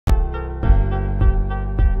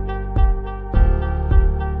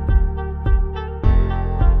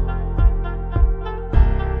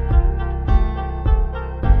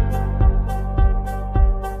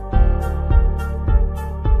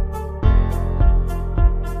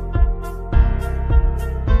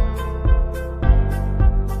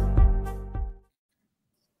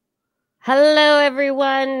Hello,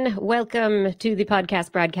 everyone. Welcome to the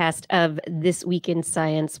podcast broadcast of This Week in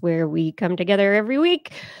Science, where we come together every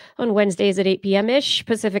week on Wednesdays at 8 p.m.-ish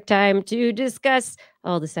Pacific time to discuss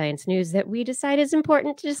all the science news that we decide is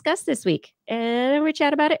important to discuss this week. And we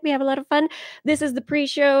chat about it. We have a lot of fun. This is the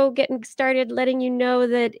pre-show, getting started, letting you know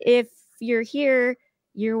that if you're here,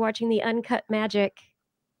 you're watching the uncut magic.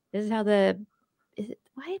 This is how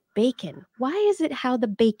why bacon? Why is it how the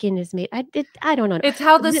bacon is made? I don't know. It's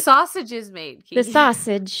how the sausage is made, Kiki. The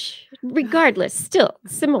sausage, regardless, still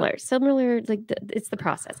similar. Like it's the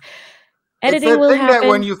process. Editing will happen. It's the thing that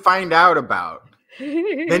when you find out about,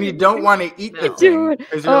 then you don't want to eat the thing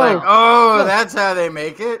because you're like, that's how they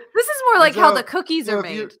make it. This is more like how the cookies are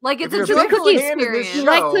made. Like it's a joyful experience. You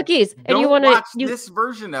like cookies, and you want to watch this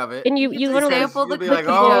version of it, and you want to sample the cookie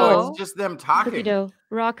dough. It's just them talking. Cookie dough,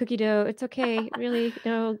 raw cookie dough. It's okay, really.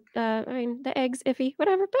 No, I mean the eggs, iffy,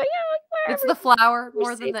 whatever. But yeah, it's the flour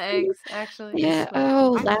more than the eggs, actually. Yeah.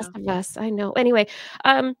 Last of Us. I know. Anyway,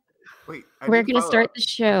 we're gonna start the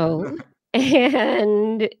show,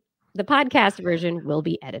 and the podcast version will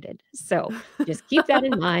be edited. So just keep that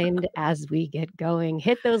in mind as we get going.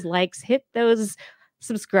 Hit those likes, hit those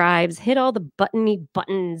subscribes, hit all the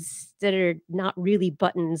buttons that are not really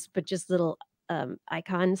buttons, but just little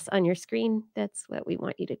icons on your screen. That's what we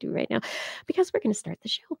want you to do right now, because we're going to start the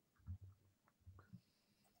show.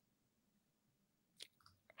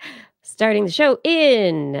 Starting the show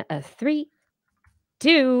in 3,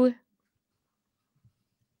 2.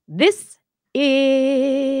 This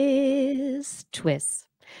is TWIS.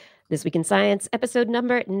 This Week in Science, episode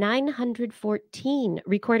number 914,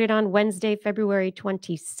 recorded on Wednesday, February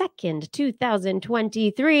 22nd,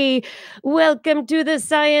 2023. Welcome to the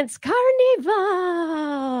Science Carnival.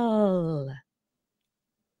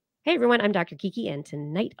 Hey everyone, I'm Dr. Kiki, and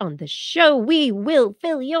tonight on the show, we will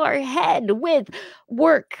fill your head with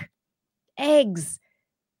work, eggs,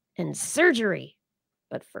 and surgery.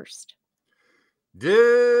 But first,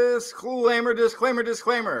 disclaimer.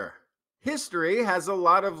 History has a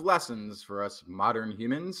lot of lessons for us modern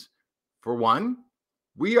humans. For one,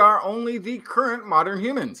 we are only the current modern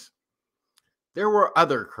humans. There were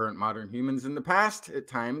other current modern humans in the past. At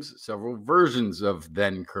times, several versions of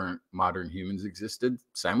then current modern humans existed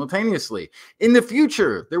simultaneously. In the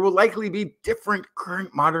future, there will likely be different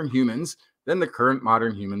current modern humans than the current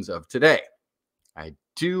modern humans of today. I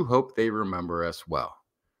do hope they remember us well.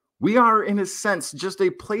 We are, in a sense, just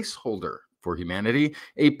a placeholder for humanity,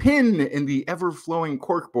 a pin in the ever-flowing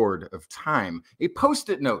corkboard of time, a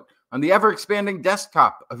post-it note on the ever-expanding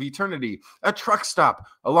desktop of eternity, a truck stop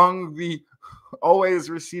along the always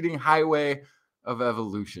receding highway of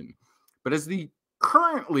evolution. But as the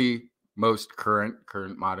currently most current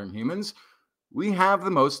modern humans, we have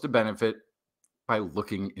the most to benefit by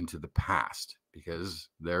looking into the past, because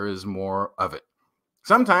there is more of it.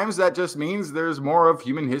 Sometimes that just means there's more of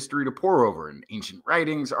human history to pore over in ancient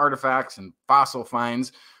writings, artifacts, and fossil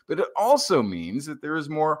finds, but it also means that there is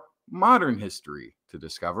more modern history to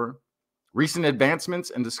discover. Recent advancements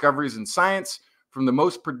and discoveries in science from the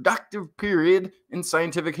most productive period in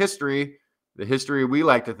scientific history, the history we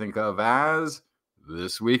like to think of as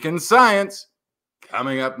This Week in Science,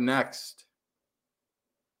 coming up next.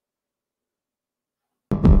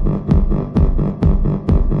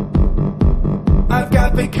 I've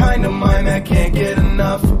got the kind of mind that can't get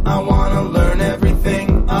enough. I want to learn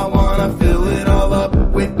everything. I want to fill it all up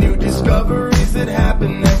with new discoveries that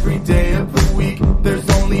happen every day of the week. There's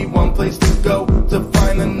only one place to go to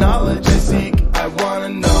find the knowledge I seek. I want to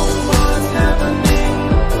know what's happening.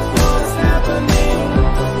 What's happening?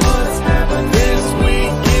 What's happening this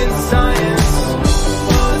week in science?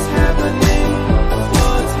 What's happening?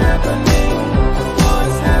 What's happening?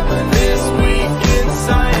 What's happening this week in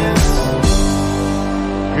science?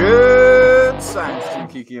 Good science to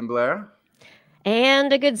Kiki and Blair.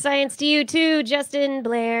 And a good science to you too, Justin,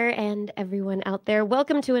 Blair, and everyone out there.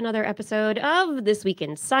 Welcome to another episode of This Week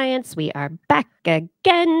in Science. We are back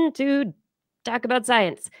again to talk about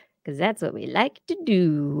science, because that's what we like to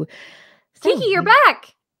do. So, Kiki, you're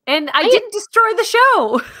back! And I didn't destroy the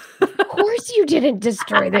show! Of course you didn't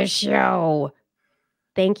destroy the show!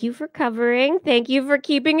 Thank you for covering. Thank you for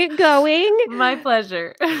keeping it going. My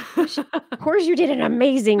pleasure. Of course you did an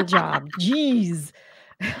amazing job. Jeez.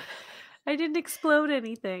 I didn't explode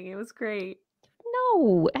anything. It was great.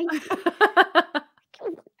 No.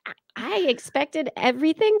 I expected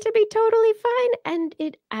everything to be totally fine, and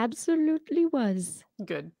it absolutely was.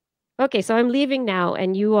 Good. Okay, so I'm leaving now,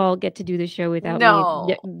 and you all get to do the show without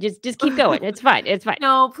me. Just keep going. It's fine. It's fine.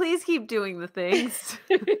 No, please keep doing the things.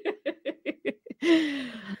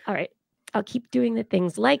 All right. I'll keep doing the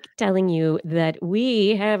things like telling you that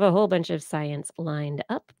we have a whole bunch of science lined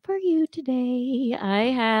up for you today. I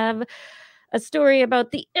have a story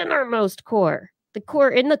about the innermost core, the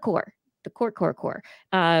core in the core, the core.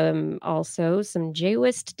 Also, some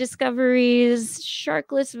JWST discoveries,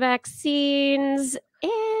 sharkless vaccines,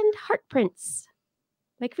 and heart prints,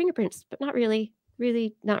 like fingerprints, but not really,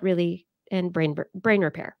 not really, and brain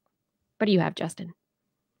repair. What do you have, Justin?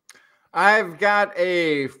 I've got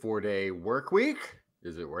a 4-day work week.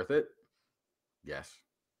 Is it worth it? Yes.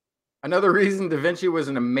 Another reason Da Vinci was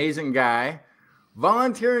an amazing guy.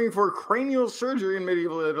 Volunteering for cranial surgery in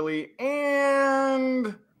medieval Italy,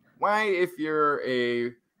 and why if you're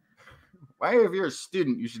a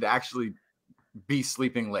student, you should actually be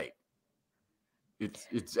sleeping late.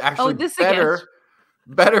 It's actually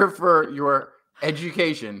better for your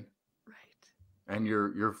education, right, and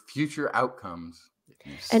your future outcomes.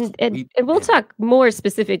 And we'll talk more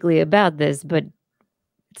specifically about this, but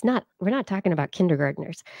we're not talking about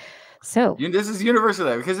kindergartners. So this is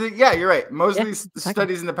universal, because you're right. Most of these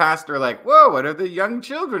studies in the past are like, whoa, what do the young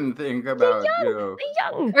children think about the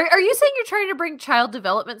young? Are you saying you're trying to bring child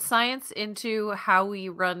development science into how we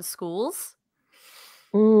run schools?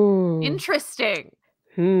 Interesting.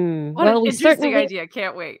 What an interesting idea.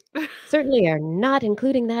 Can't wait. Certainly are not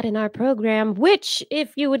including that in our program, which,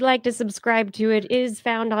 if you would like to subscribe to it, is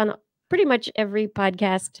found on pretty much every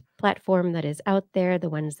podcast platform that is out there, the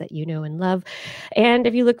ones that you know and love. And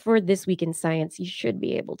if you look for This Week in Science, you should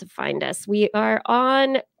be able to find us. We are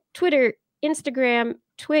on Twitter, Instagram,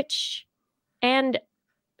 Twitch, and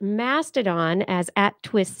Mastodon as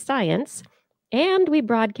 @TWIS Science. And we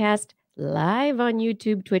broadcast live on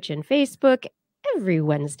YouTube, Twitch, and Facebook every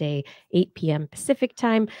Wednesday, 8 p.m. Pacific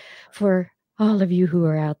time, for all of you who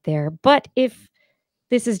are out there. But if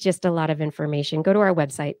this is just a lot of information, go to our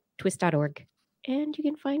website, twis.org, and you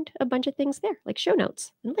can find a bunch of things there, like show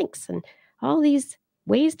notes and links and all these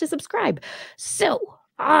ways to subscribe. So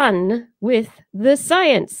on with the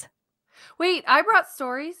science. Wait, I brought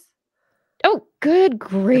stories. Oh, good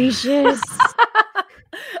gracious.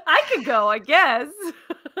 I could go, I guess.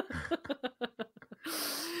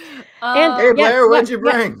 Hey, Blair, what'd you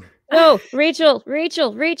bring? Oh, Rachel.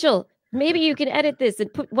 Maybe you can edit this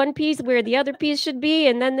and put one piece where the other piece should be,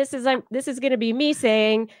 and then this is going to be me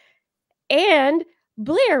saying, and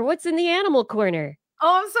Blair, what's in the animal corner?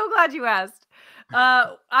 Oh, I'm so glad you asked.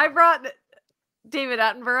 I brought David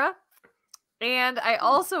Attenborough, and I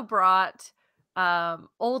also brought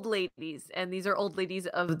old ladies, and these are old ladies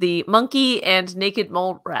of the monkey and naked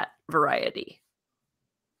mole rat variety.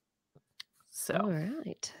 So, all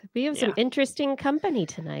right, we have some interesting company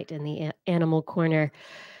tonight in the animal corner,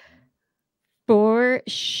 for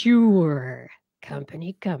sure.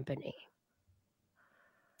 Company.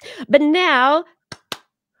 But now,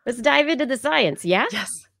 let's dive into the science. Yeah.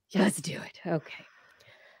 Yes. Let's do it. Okay.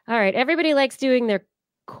 All right. Everybody likes doing their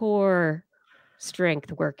core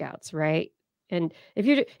strength workouts, right? And if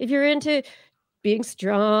you're into being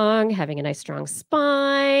strong, having a nice strong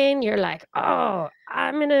spine, you're like, oh,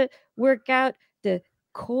 I'm gonna work out the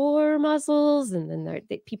core muscles, and then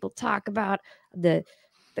people talk about the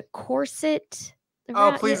corset.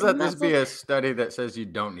 Oh, please let this be a study that says you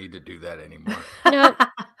don't need to do that anymore. No,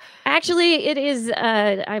 actually, it is.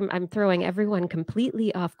 I'm throwing everyone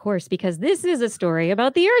completely off course, because this is a story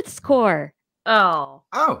about the Earth's core. Oh.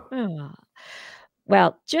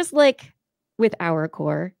 Well, just like with our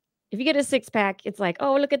core, if you get a 6-pack, it's like,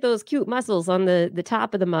 oh, look at those cute muscles on the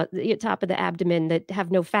top of the abdomen that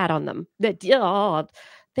have no fat on them.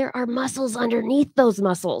 There are muscles underneath those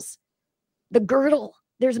muscles. The girdle.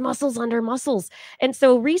 There's muscles under muscles. And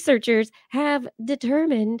so researchers have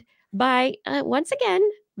determined by, once again,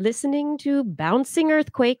 listening to bouncing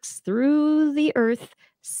earthquakes through the Earth,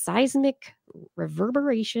 seismic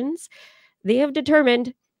reverberations, they have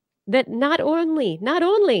determined that not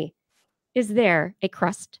only is there a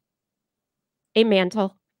crust, a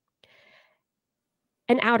mantle,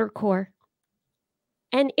 an outer core,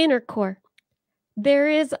 an inner core, there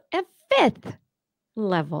is a 5th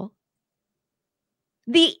level.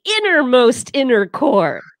 The innermost inner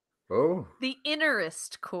core. Oh. The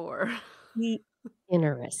innerest core. The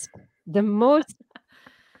innerest. The most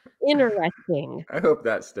interesting. I hope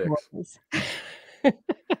that sticks.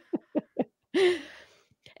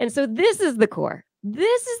 And so this is the core.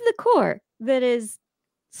 This is the core that is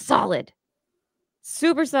solid.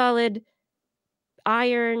 Super solid.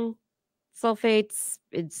 Iron, sulfates,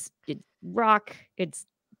 it's rock,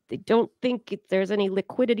 they don't think there's any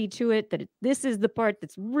liquidity to it, this is the part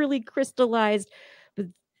that's really crystallized. But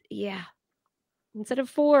yeah, instead of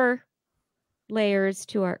 4 layers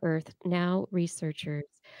to our Earth, now researchers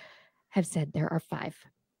have said there are 5.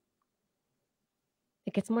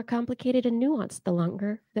 It gets more complicated and nuanced the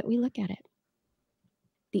longer that we look at it.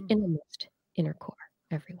 The innermost inner core,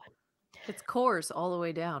 everyone. It's cores all the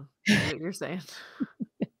way down, is what you're saying.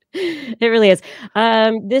 It really is.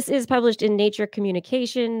 This is published in Nature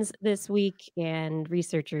Communications this week, and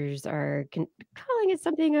researchers are calling it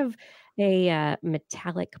something of a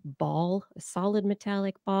metallic ball, a solid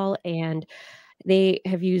metallic ball, and they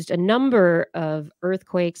have used a number of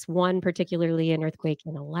earthquakes, one particularly an earthquake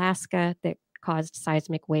in Alaska that caused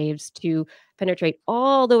seismic waves to penetrate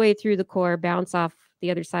all the way through the core, bounce off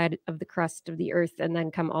the other side of the crust of the earth, and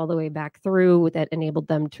then come all the way back through. That enabled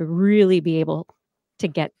them to really be able to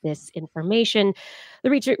get this information. The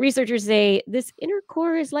researchers say this inner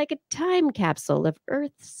core is like a time capsule of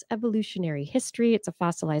Earth's evolutionary history. It's a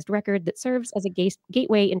fossilized record that serves as a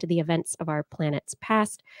gateway into the events of our planet's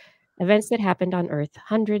past, events that happened on Earth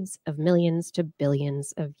hundreds of millions to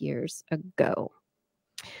billions of years ago.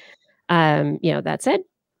 That said,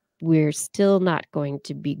 we're still not going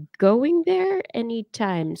to be going there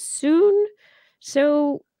anytime soon.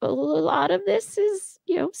 So a lot of this is,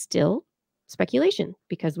 still speculation,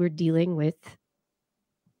 because we're dealing with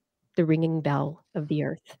the ringing bell of the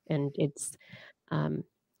earth, and it's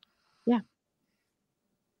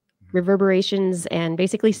reverberations and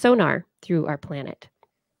basically sonar through our planet.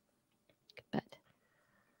 But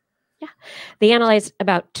yeah, they analyzed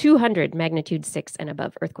about 200 magnitude 6 and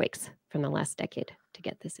above earthquakes from the last decade to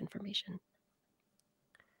get this information.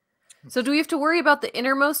 So do we have to worry about the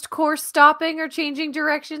innermost core stopping or changing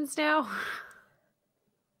directions now?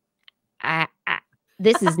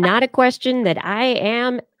 This is not a question that I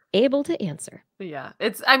am able to answer. Yeah,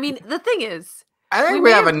 the thing is, I think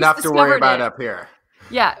we have enough to worry about up here.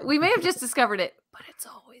 Yeah, we may have just discovered it, but it's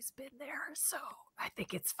always been there, so I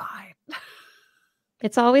think it's fine.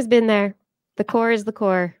 It's always been there. The core is the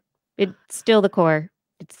core. It's still the core.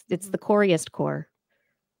 It's the coriest core.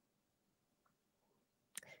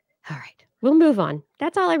 All right, we'll move on.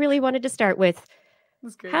 That's all I really wanted to start with.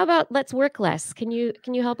 That's great. How about let's work less? Can you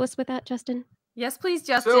help us with that, Justin? Yes, please,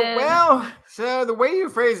 Justin. So the way you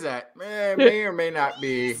phrase that may or may not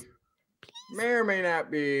be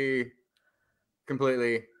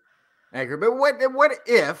completely accurate. But what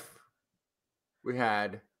if we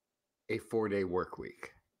had a 4-day work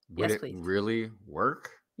week? Would it really work?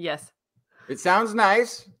 Yes. It sounds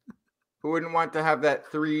nice. Who wouldn't want to have that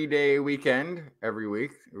 3-day weekend every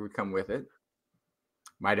week? It would come with it.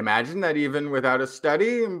 Might imagine that even without a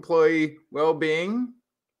study, employee well-being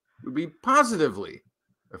would be positively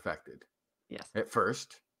affected. Yes. At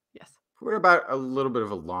first. Yes. What about a little bit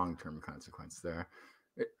of a long-term consequence there?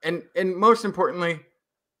 And most importantly,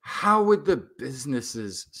 how would the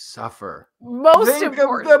businesses suffer? Think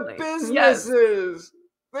of the businesses. Yes.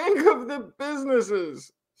 Think of the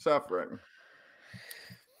businesses suffering.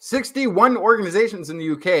 61 organizations in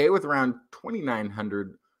the UK with around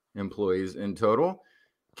 2,900 employees in total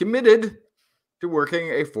committed to working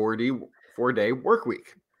a 4-day work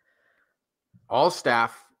week. All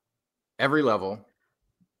staff, every level,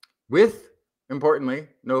 with, importantly,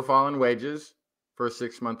 no fall in wages for a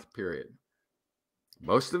 6-month period.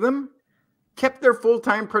 Most of them kept their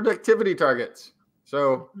full-time productivity targets.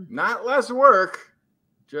 So not less work,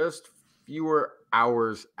 just fewer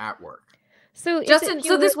hours at work. So Justin,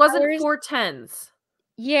 so this wasn't 4 10s.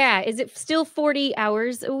 Yeah. Is it still 40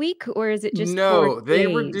 hours a week, or is it just No, 4 they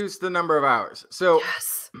days? reduced the number of hours. So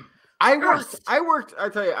yes. I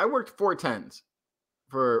worked 4 10s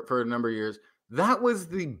for a number of years. That was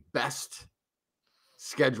the best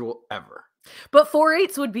schedule ever. But 4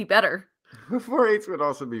 8s would be better. 4 8s would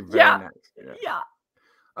also be very nice. Yeah.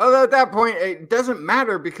 Although at that point, it doesn't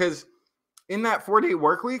matter, because in that 4-day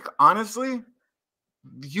work week, honestly,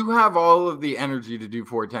 you have all of the energy to do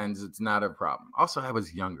 4 10s. It's not a problem. Also, I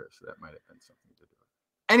was younger, so that might have been something to do.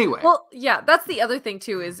 Anyway. Well, yeah, that's the other thing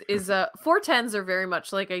too, is 4 10s are very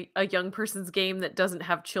much like a young person's game that doesn't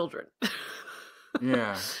have children.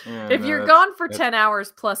 Yeah. If you're gone for 10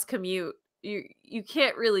 hours plus commute, you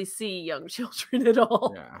can't really see young children at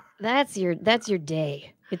all. Yeah. That's your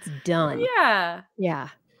day. It's done. Yeah. Yeah.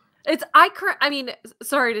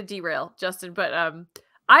 Sorry to derail, Justin, but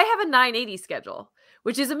I have a 980 schedule,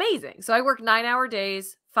 which is amazing. So I work 9-hour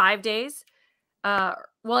days, 5 days. I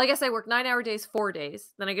guess I work 9-hour days, 4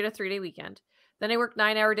 days. Then I get a 3-day weekend. Then I work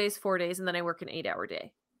 9-hour days, 4 days, and then I work an 8-hour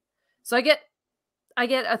day. So I get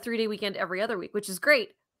a 3-day weekend every other week, which is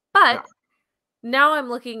great. But now I'm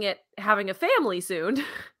looking at having a family soon,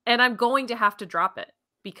 and I'm going to have to drop it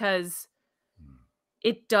because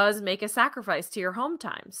it does make a sacrifice to your home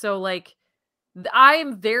time. So like, I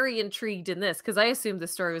am very intrigued in this because I assumed the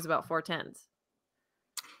story was about 4 10s.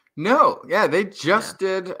 No, yeah, they just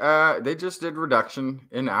did reduction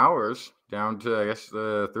in hours down to, I guess,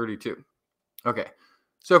 32. Okay.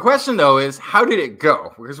 So the question though is, how did it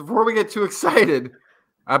go? Because before we get too excited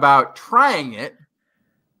about trying it,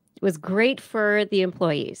 It was great for the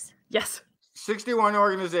employees. Yes. 61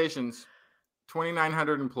 organizations,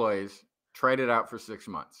 2,900 employees tried it out for 6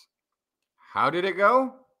 months. How did it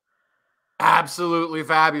go? Absolutely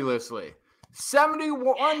fabulously.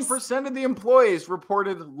 71% of the employees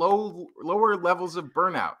reported lower levels of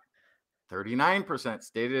burnout. 39%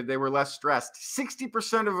 stated they were less stressed.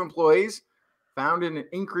 60% of employees found an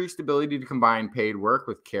increased ability to combine paid work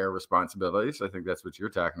with care responsibilities. I think that's what you're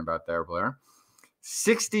talking about there, Blair.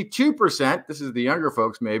 62%, this is the younger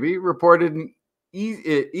folks maybe, reported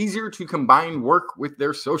easier to combine work with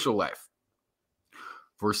their social life.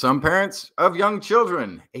 For some parents of young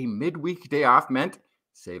children, a midweek day off meant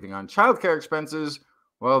saving on childcare expenses,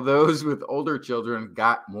 while those with older children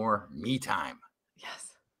got more me time.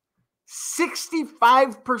 Yes.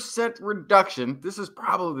 65% reduction. This is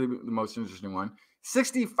probably the most interesting one.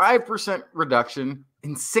 65% reduction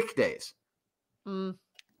in sick days. Mm.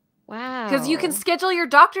 Wow. Because you can schedule your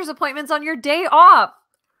doctor's appointments on your day off.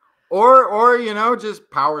 Or just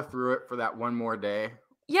power through it for that one more day.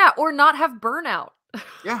 Yeah, or not have burnout.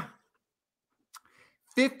 Yeah.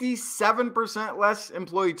 57% less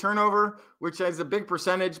employee turnover, which is a big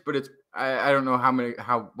percentage, but it's I don't know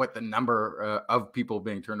what the number of people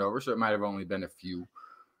being turned over. So it might have only been a few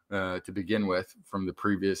to begin with from the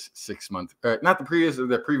previous 6 month,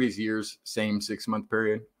 the previous year's same 6 month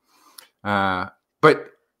period.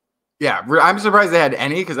 But yeah, I'm surprised they had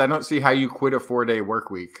any, because I don't see how you quit a 4-day work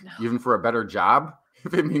week, even for a better job,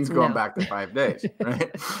 if it means going back to 5 days,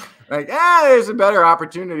 right? Like, there's a better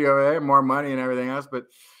opportunity over there, more money and everything else. But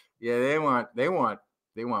yeah, they want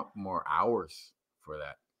more hours for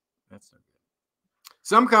that. That's not good.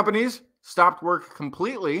 Some companies stopped work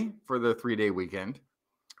completely for the 3-day weekend,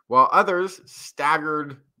 while others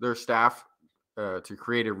staggered their staff to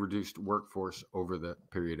create a reduced workforce over the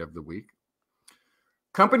period of the week.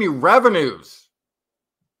 Company revenues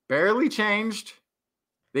barely changed.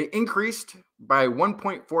 They increased by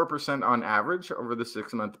 1.4% on average over the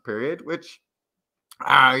 6 month period, which,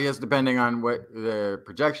 I guess, depending on what the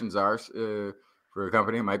projections are for a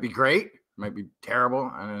company, it might be great, it might be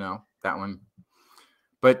terrible. I don't know that one.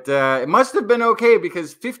 But it must have been okay,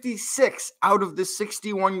 because 56 out of the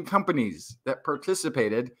 61 companies that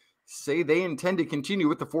participated say they intend to continue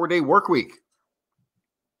with the 4-day work week.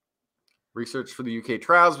 Research for the UK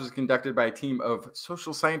trials was conducted by a team of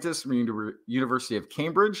social scientists from the University of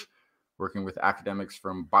Cambridge, working with academics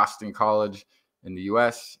from Boston College in the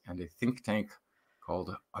US and a think tank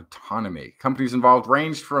called Autonomy. Companies involved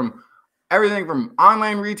ranged from everything from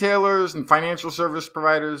online retailers and financial service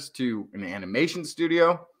providers to an animation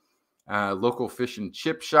studio, local fish and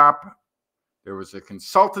chip shop. There was a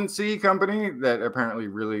consultancy company that apparently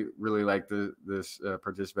really, really liked this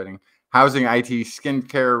participating. Housing, IT,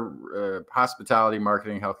 skincare, hospitality,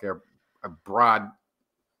 marketing, healthcare, a broad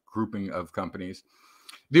grouping of companies.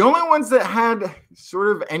 The only ones that had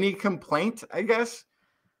sort of any complaint, I guess,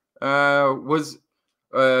 was,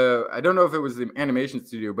 I don't know if it was the animation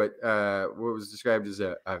studio, but what was described as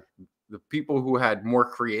the people who had more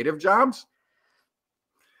creative jobs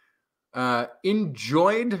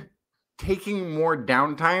enjoyed taking more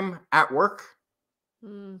downtime at work.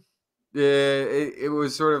 It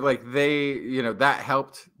was sort of like that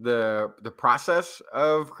helped the process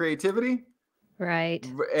of creativity, right?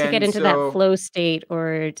 and to get into that flow state,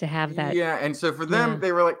 or to have that. Yeah, and so for them,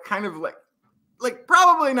 they were like kind of like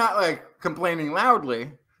probably not like complaining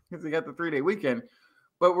loudly because they got the 3-day weekend,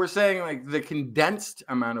 but we're saying like the condensed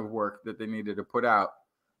amount of work that they needed to put out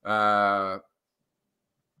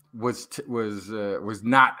was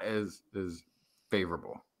not as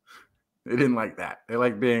favorable. They didn't like that. They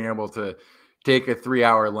like being able to take a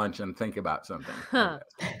 3-hour lunch and think about something.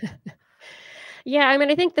 Yeah, I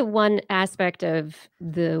mean, I think the one aspect of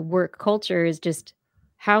the work culture is just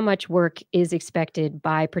how much work is expected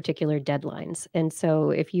by particular deadlines. And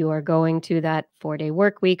so if you are going to that 4-day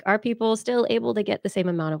work week, are people still able to get the same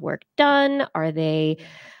amount of work done? Are they,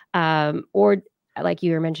 or like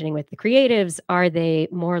you were mentioning with the creatives, are they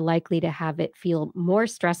more likely to have it feel more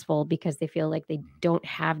stressful because they feel like they don't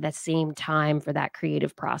have the same time for that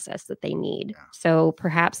creative process that they need? Yeah. So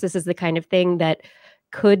perhaps this is the kind of thing that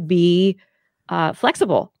could be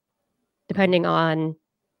flexible depending on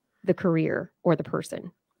the career or the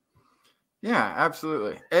person. Yeah,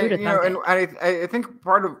 absolutely. And I think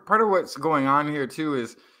part of what's going on here too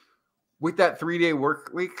is with that 3-day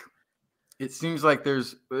work week, it seems like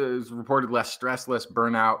there's reported less stress, less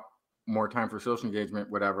burnout, more time for social engagement,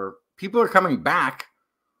 whatever. People are coming back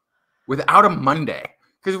without a Monday.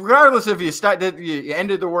 Because regardless if you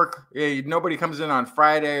ended the work, nobody comes in on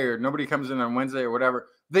Friday or nobody comes in on Wednesday or whatever,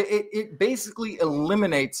 it basically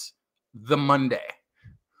eliminates the Monday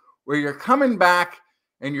where you're coming back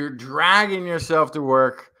and you're dragging yourself to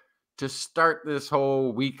work to start this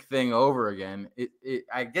whole week thing over again.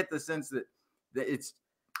 I get the sense that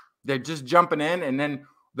they're just jumping in, and then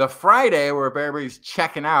the Friday where everybody's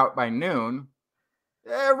checking out by noon,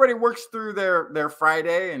 everybody works through their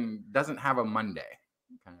Friday and doesn't have a Monday.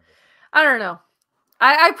 I don't know.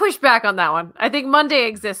 I push back on that one. I think Monday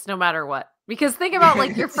exists no matter what. Because think about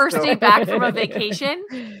like your first day back from a vacation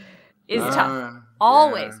is tough.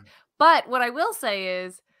 Always. Yeah. But what I will say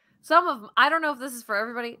is I don't know if this is for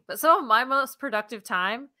everybody, but some of my most productive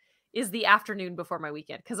time is the afternoon before my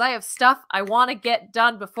weekend. Because I have stuff I want to get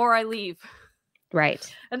done before I leave. Right.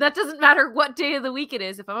 And that doesn't matter what day of the week it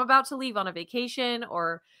is. If I'm about to leave on a vacation,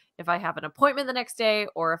 or if I have an appointment the next day,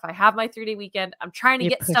 or if I have my 3-day weekend, I'm trying to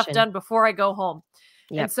get stuff done before I go home.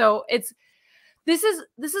 Yep. And so this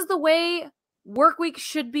is the way work week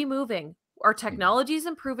should be moving. Our technology is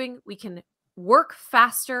improving. We can work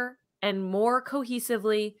faster and more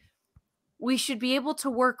cohesively. We should be able to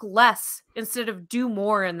work less instead of do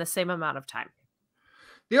more in the same amount of time.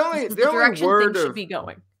 The only word should be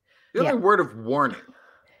going. The only word of warning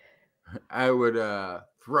I would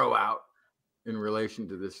throw out in relation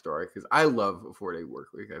to this story, because I love a 4-day work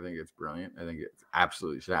week. I think it's brilliant. I think it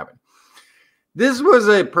absolutely should happen. This was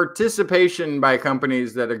a participation by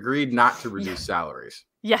companies that agreed not to reduce salaries.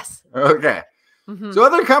 Yes. Okay. Mm-hmm. So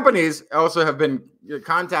other companies also have been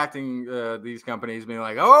contacting these companies, being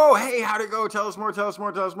like, oh, hey, how'd it go? Tell us more,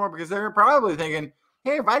 because they're probably thinking,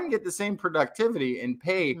 hey, if I can get the same productivity and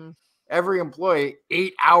pay every employee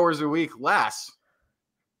 8 hours a week less.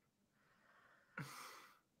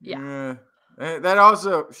 Yeah. That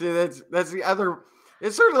also, see, that's the other.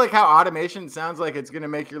 It's sort of like how automation sounds like it's going to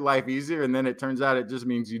make your life easier, and then it turns out it just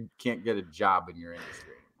means you can't get a job in your industry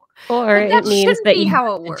anymore. Or it means that you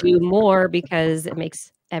have to do more because it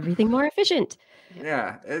makes everything more efficient.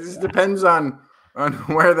 Yeah, it just depends on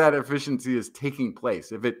where that efficiency is taking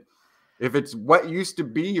place. If it's what used to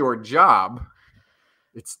be your job,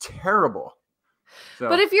 it's terrible. So,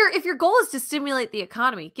 but if your goal is to stimulate the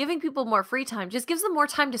economy, giving people more free time just gives them more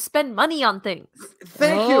time to spend money on things.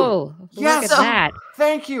 Thank you. Yes, look at that.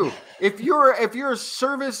 Thank you. If you're a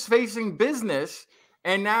service-facing business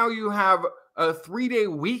and now you have a 3-day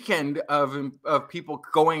weekend of people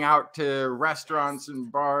going out to restaurants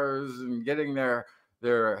and bars and getting their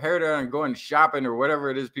hair done and going shopping or whatever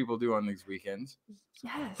it is people do on these weekends,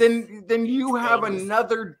 yes, then you have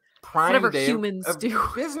another prime whatever day humans of do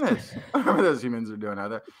business. Whatever those humans are doing out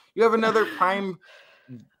there, you have another prime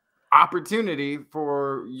opportunity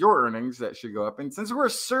for your earnings that should go up. And since we're a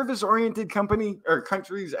service-oriented company or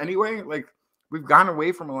countries anyway, like we've gone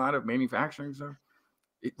away from a lot of manufacturing stuff.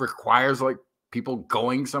 It requires like people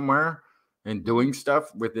going somewhere and doing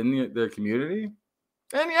stuff within the community.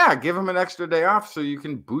 And yeah, give them an extra day off so you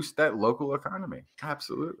can boost that local economy.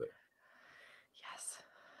 Absolutely. Yes.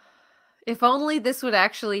 If only this would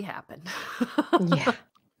actually happen. Yeah.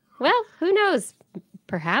 Well, who knows?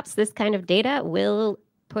 Perhaps this kind of data will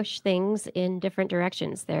push things in different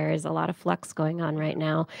directions. There is a lot of flux going on right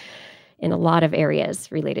now in a lot of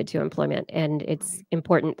areas related to employment. And it's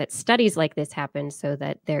important that studies like this happen so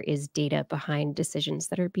that there is data behind decisions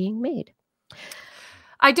that are being made.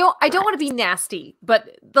 I don't want to be nasty,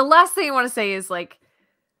 but the last thing I want to say is like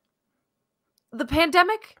the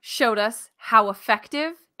pandemic showed us how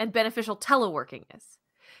effective and beneficial teleworking is.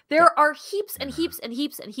 There are heaps and heaps and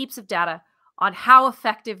heaps and heaps of data on how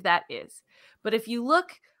effective that is. But if you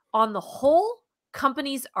look on the whole,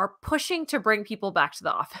 companies are pushing to bring people back to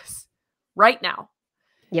the office right now.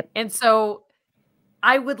 Yep. And so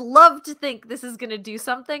I would love to think this is going to do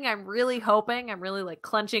something. I'm really hoping, I'm really like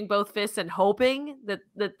clenching both fists and hoping that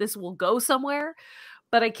this will go somewhere.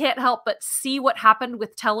 But I can't help but see what happened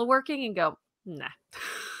with teleworking and go, nah.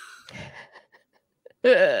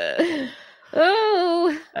 I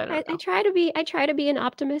try to be an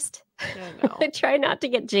optimist. I try not to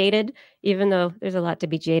get jaded, even though there's a lot to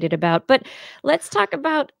be jaded about. But let's talk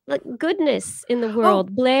about like goodness in the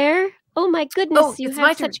world. Blair, oh my goodness, you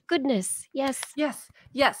have such goodness. Yes.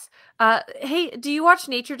 Hey, do you watch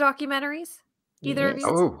nature documentaries? Either of you?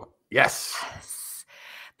 Oh, yes.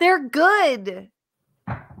 They're good.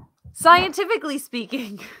 Scientifically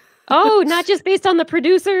speaking. Oh, not just based on the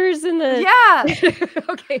producers and the... Yeah.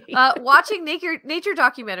 Okay. Watching nature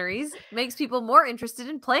documentaries makes people more interested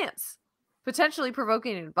in plants. potentially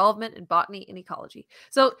provoking involvement in botany and ecology.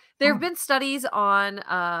 So there have been studies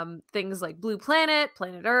on things like Blue Planet,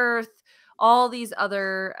 Planet Earth, all these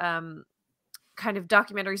other kind of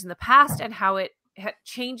documentaries in the past, and how it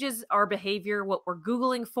changes our behavior, what we're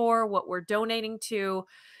Googling for, what we're donating to,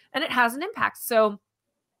 and it has an impact. So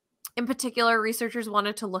in particular, researchers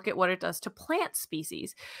wanted to look at what it does to plant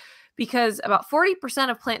species, because about 40%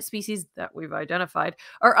 of plant species that we've identified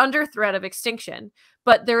are under threat of extinction.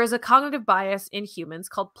 But there is a cognitive bias in humans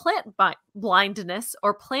called plant blindness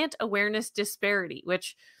or plant awareness disparity,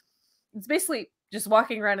 which is basically just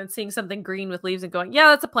walking around and seeing something green with leaves and going, yeah,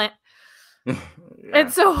 that's a plant. Yeah.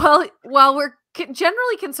 And so while we're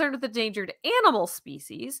generally concerned with endangered animal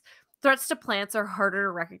species, threats to plants are harder to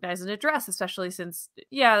recognize and address, especially since,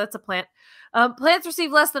 yeah, that's a plant. Plants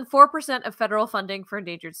receive less than 4% of federal funding for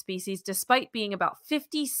endangered species, despite being about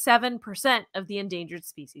 57% of the endangered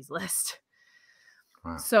species list.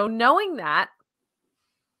 Wow. So knowing that,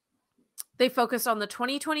 they focused on the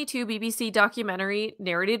 2022 BBC documentary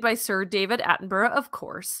narrated by Sir David Attenborough, of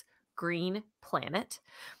course, Green Planet,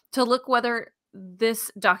 to look whether this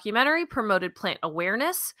documentary promoted plant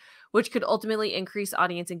awareness, which could ultimately increase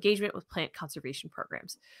audience engagement with plant conservation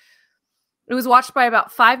programs. It was watched by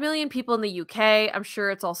about 5 million people in the UK. I'm sure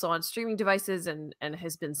it's also on streaming devices and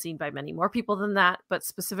has been seen by many more people than that. But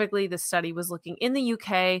specifically, the study was looking in the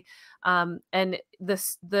UK, and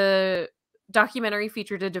the documentary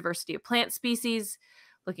featured a diversity of plant species,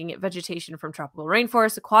 looking at vegetation from tropical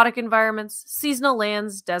rainforests, aquatic environments, seasonal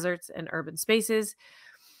lands, deserts, and urban spaces.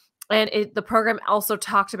 And the program also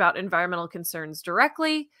talked about environmental concerns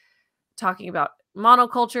directly, talking about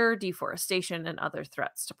monoculture, deforestation, and other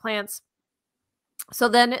threats to plants. So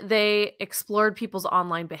then they explored people's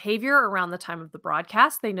online behavior around the time of the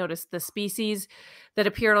broadcast. They noticed the species that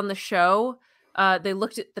appeared on the show. They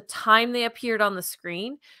looked at the time they appeared on the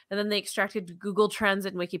screen, and then they extracted Google Trends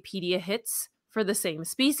and Wikipedia hits for the same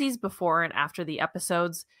species before and after the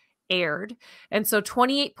episodes aired. And so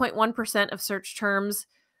 28.1% of search terms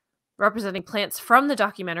representing plants from the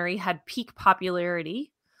documentary had peak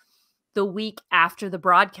popularity the week after the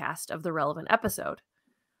broadcast of the relevant episode.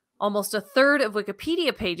 Almost a third of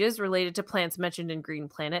Wikipedia pages related to plants mentioned in Green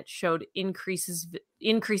Planet showed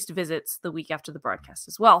increased visits the week after the broadcast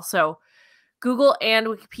as well. So Google and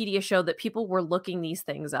Wikipedia showed that people were looking these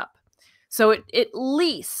things up. So it at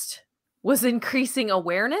least was increasing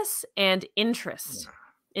awareness and interest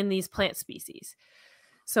in these plant species.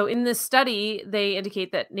 So in this study, they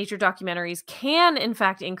indicate that nature documentaries can, in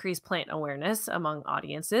fact, increase plant awareness among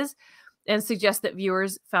audiences and suggest that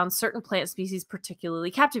viewers found certain plant species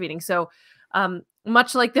particularly captivating. So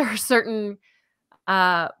much like there are certain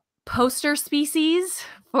poster species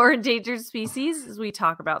for endangered species, as we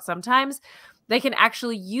talk about sometimes, they can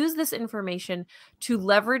actually use this information to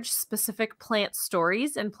leverage specific plant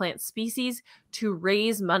stories and plant species to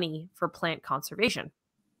raise money for plant conservation.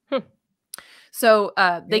 So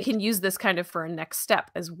they can use this kind of for a next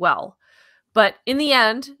step as well. But in the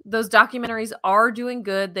end, those documentaries are doing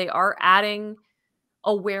good. They are adding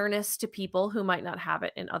awareness to people who might not have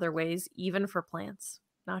it in other ways, even for plants,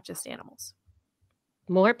 not just animals.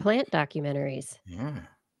 More plant documentaries. Yeah.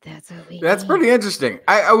 That's what we That's need. pretty interesting.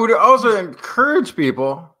 I would also encourage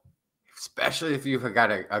people, especially if you've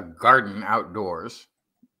got a garden outdoors,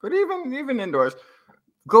 but even indoors,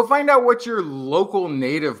 go find out what your local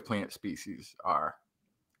native plant species are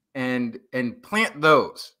and plant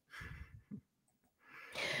those.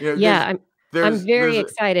 You know, Yeah, I'm very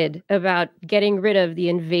excited about getting rid of the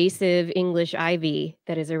invasive English ivy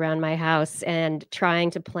that is around my house and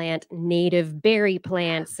trying to plant native berry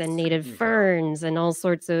plants and native ferns and all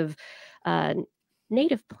sorts of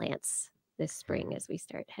native plants this spring as we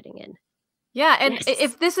start heading in. Yeah, and Yes.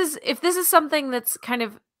 if this is something that's kind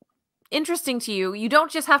of interesting to you, you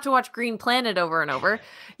don't just have to watch Green Planet over and over.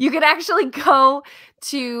 You could actually go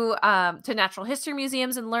to natural history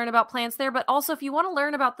museums and learn about plants there. But also, if you want to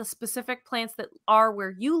learn about the specific plants that are where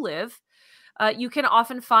you live, you can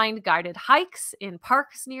often find guided hikes in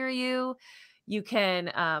parks near you. You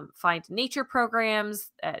can find nature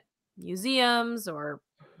programs at museums or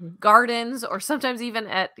gardens, or sometimes even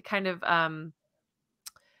at kind of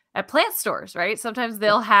at plant stores, right? Sometimes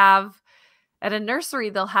they'll have at a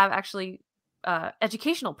nursery, they'll have actually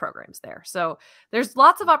educational programs there. So there's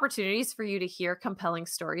lots of opportunities for you to hear compelling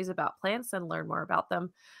stories about plants and learn more about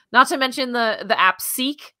them. Not to mention the app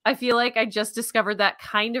Seek. I feel like I just discovered that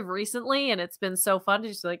kind of recently, and it's been so fun to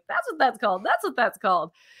just be like, that's what that's called. That's what that's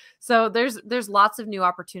called. So there's lots of new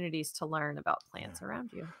opportunities to learn about plants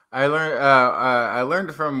around you. I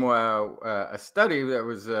learned from a study that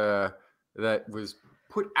was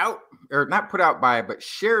put out, or not put out by, but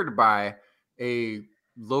shared by a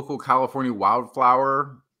local California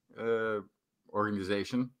wildflower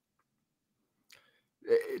organization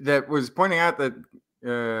that was pointing out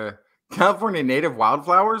that California native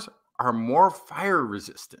wildflowers are more fire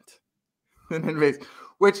resistant than invasive,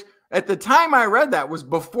 which at the time I read that was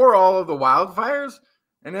before all of the wildfires.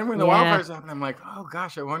 And then when the wildfires happened, I'm like, oh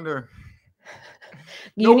gosh, I wonder.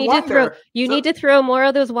 You need to throw more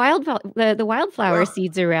of those the wildflower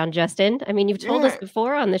seeds around, Justin. I mean, you've told us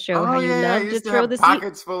before on the show how you love to throw the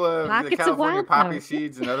pockets full of the California poppy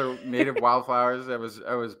seeds and other native wildflowers. I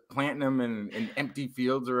was planting them in empty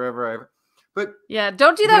fields or wherever. But yeah,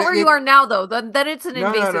 don't do that where you are now, though. Then it's an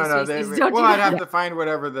invasive species. I'd have to find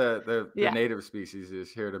whatever the native species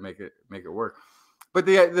is here to make it work. But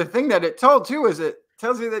the thing that it told too is it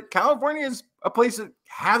tells you that California is a place that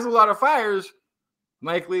has a lot of fires.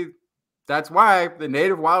 Likely, that's why the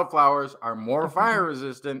native wildflowers are more fire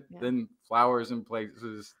resistant than flowers in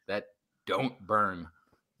places that don't burn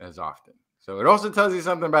as often. So it also tells you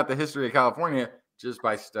something about the history of California just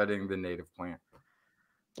by studying the native plant.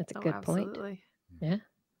 That's a good point. Yeah.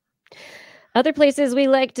 Other places we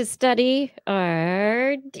like to study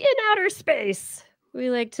are in outer space. We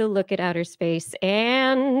like to look at outer space,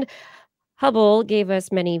 and Hubble gave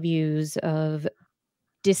us many views of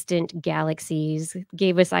distant galaxies,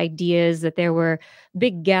 gave us ideas that there were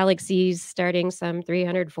big galaxies starting some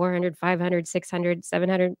 300, 400, 500, 600,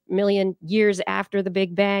 700 million years after the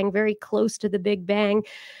Big Bang, very close to the Big Bang.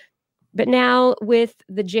 But now with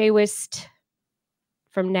the JWST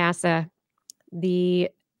from NASA, the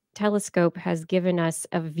telescope has given us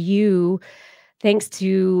a view thanks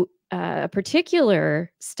to a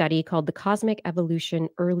particular study called the Cosmic Evolution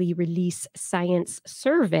Early Release Science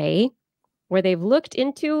Survey, where they've looked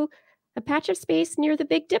into a patch of space near the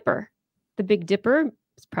Big Dipper. The Big Dipper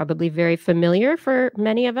is probably very familiar for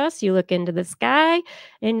many of us. You look into the sky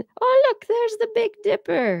and, oh, look, there's the Big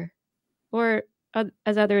Dipper. Or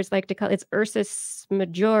as others like to call it, it's Ursus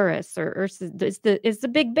Majoris, or Ursus, it's the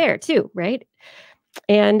Big Bear too, right?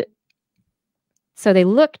 And so they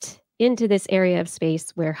looked into this area of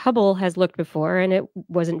space where Hubble has looked before, and it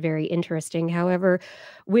wasn't very interesting. However,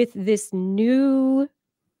 with this new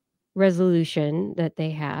resolution that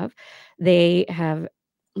they have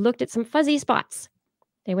looked at some fuzzy spots.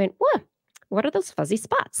 They went, whoa, what are those fuzzy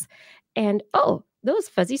spots? And oh, those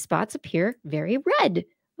fuzzy spots appear very red.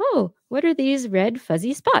 Oh, what are these red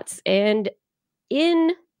fuzzy spots? And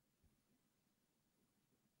in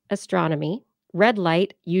astronomy, red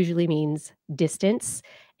light usually means distance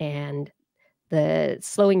and the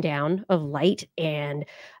slowing down of light. And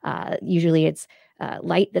usually it's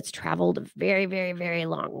light that's traveled a very, very, very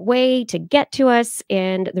long way to get to us.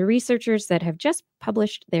 And the researchers that have just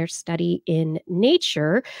published their study in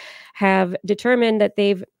Nature have determined that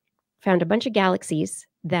they've found a bunch of galaxies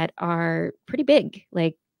that are pretty big,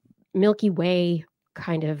 like Milky Way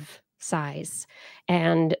kind of size.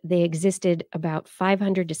 And they existed about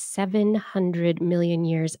 500 to 700 million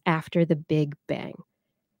years after the Big Bang.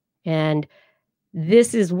 And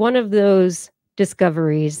this is one of those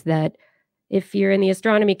discoveries that if you're in the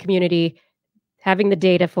astronomy community, having the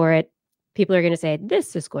data for it, people are going to say,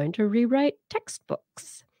 this is going to rewrite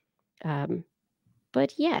textbooks.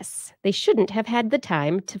 But yes, they shouldn't have had the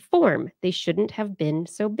time to form. They shouldn't have been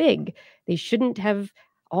so big. They shouldn't have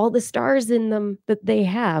all the stars in them that they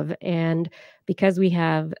have. And because we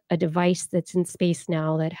have a device that's in space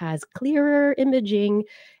now that has clearer imaging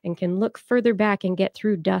and can look further back and get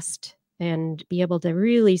through dust and be able to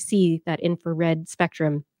really see that infrared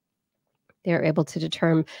spectrum, they're able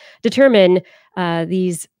to determine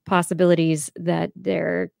these possibilities that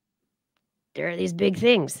there are these big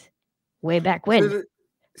things way back when.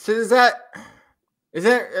 So is that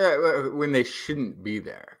when they shouldn't be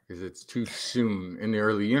there because it's too soon in the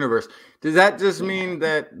early universe? Does that just mean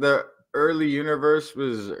that the early universe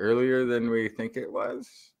was earlier than we think it was?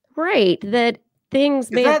 Right. That things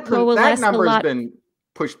may have coalesced that number a lot. Has been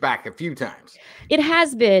pushed back a few times. It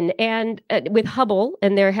has been. And with Hubble,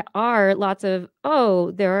 and there are lots of,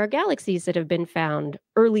 there are galaxies that have been found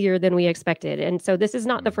earlier than we expected. And so this is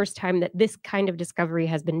not the first time that this kind of discovery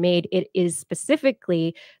has been made. It is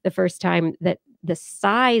specifically the first time that the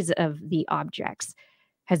size of the objects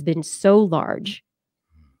has been so large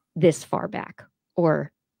this far back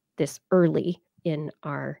or this early in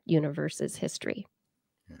our universe's history.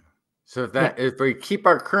 So if we keep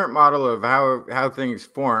our current model of how things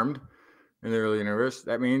formed in the early universe,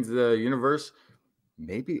 that means the universe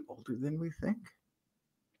may be older than we think.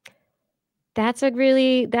 That's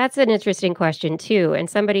an interesting question too. And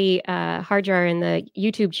somebody, Harjar in the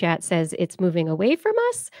YouTube chat says it's moving away from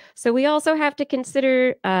us. So we also have to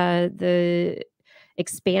consider the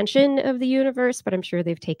expansion of the universe, but I'm sure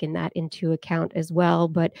they've taken that into account as well.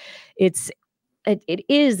 But it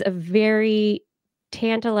is a very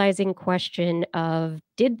tantalizing question of,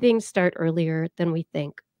 did things start earlier than we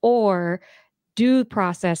think? Or do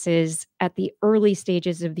processes at the early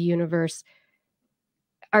stages of the universe,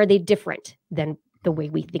 are they different than the way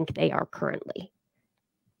we think they are currently?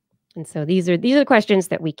 And so these are questions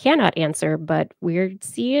that we cannot answer, but we're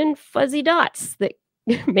seeing fuzzy dots that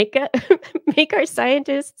make our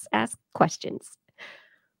scientists ask questions.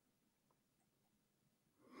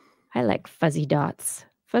 I like fuzzy dots.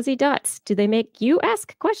 Fuzzy dots, do they make you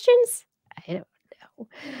ask questions? I don't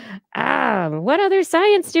know. What other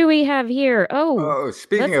science do we have here? Oh,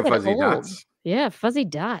 speaking of fuzzy dots. Yeah, fuzzy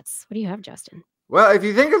dots. What do you have, Justin? Well, if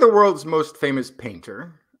you think of the world's most famous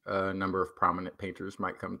painter, a number of prominent painters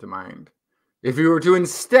might come to mind. If you were to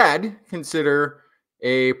instead consider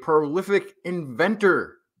a prolific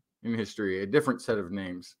inventor in history, a different set of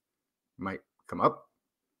names might come up.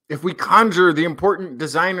 If we conjure the important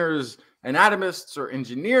designers, anatomists, or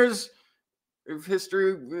engineers of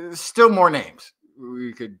history, still more names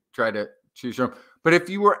we could try to choose from. But if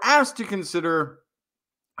you were asked to consider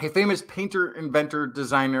a famous painter, inventor,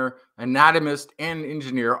 designer, anatomist, and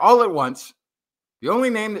engineer all at once, the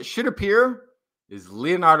only name that should appear is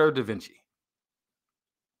Leonardo da Vinci.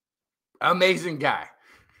 Amazing guy.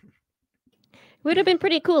 Would have been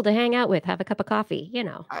pretty cool to hang out with, have a cup of coffee, you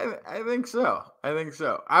know. I think so.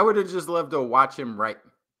 I would have just loved to watch him write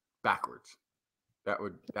backwards. That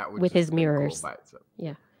would with his mirrors. Cool by itself.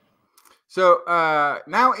 Yeah. So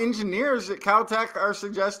now engineers at Caltech are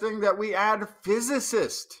suggesting that we add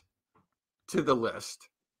physicist to the list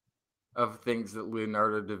of things that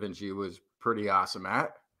Leonardo da Vinci was pretty awesome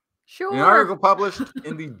at. Sure. In an article published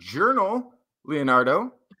in the journal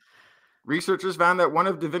Leonardo, researchers found that one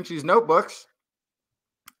of da Vinci's notebooks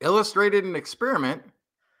illustrated an experiment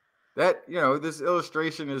that, this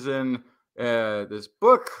illustration is in this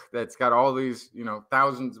book that's got all these,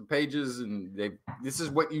 thousands of pages, and this is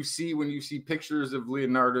what you see when you see pictures of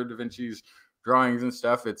Leonardo da Vinci's drawings and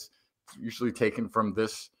stuff. It's usually taken from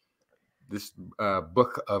this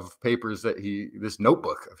book of papers this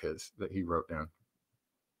notebook of his that he wrote down.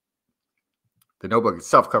 The notebook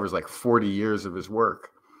itself covers like 40 years of his work.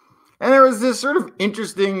 And there was this sort of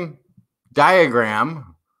interesting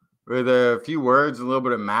diagram with a few words and a little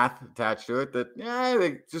bit of math attached to it that,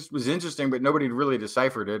 it just was interesting, but nobody really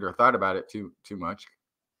deciphered it or thought about it too much.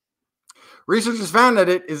 Researchers found that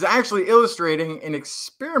it is actually illustrating an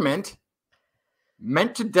experiment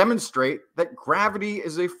meant to demonstrate that gravity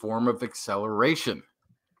is a form of acceleration.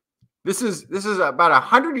 This is about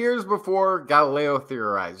 100 years before Galileo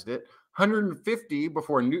theorized it, 150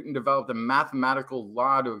 before Newton developed a mathematical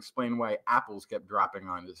law to explain why apples kept dropping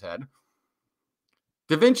on his head.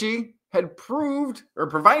 Da Vinci had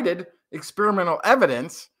provided experimental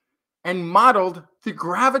evidence and modeled the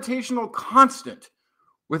gravitational constant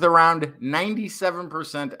with around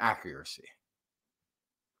 97% accuracy.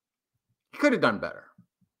 He could have done better.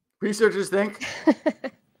 Researchers think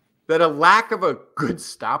that a lack of a good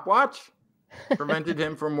stopwatch prevented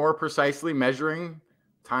him from more precisely measuring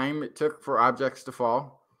time it took for objects to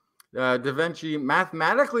fall. Da Vinci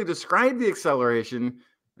mathematically described the acceleration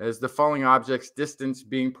as the falling object's distance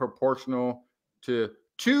being proportional to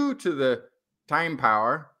 2 to the time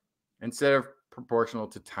power instead of proportional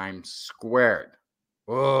to time squared.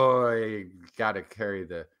 Oh, you got to carry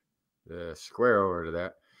the square over to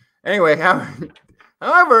that. Anyway,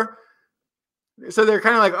 however, so they're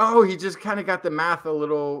kind of like, he just kind of got the math a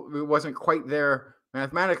little, it wasn't quite there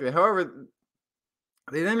mathematically. However,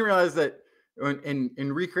 they then realized that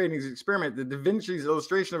in recreating this experiment, the Da Vinci's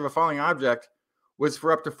illustration of a falling object was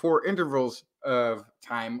for up to 4 intervals of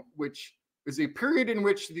time, which is a period in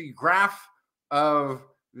which the graph of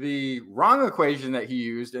the wrong equation that he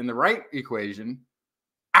used and the right equation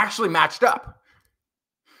actually matched up.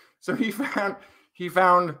 So he found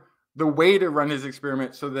the way to run his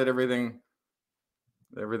experiment so that everything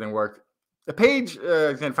worked. The page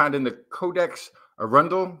is found in the Codex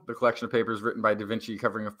Arundel, the collection of papers written by Da Vinci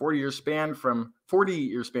covering a 40-year span from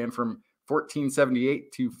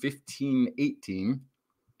 1478 to 1518.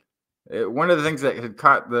 One of the things that had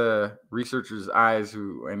caught the researchers' eyes,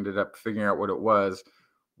 who ended up figuring out what it was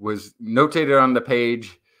notated on the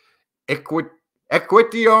page,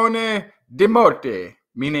 equatione de morte,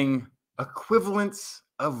 meaning equivalence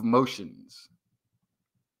of motions.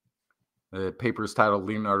 The paper is titled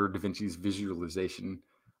Leonardo da Vinci's Visualization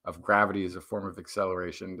of Gravity as a Form of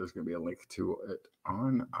Acceleration. There's going to be a link to it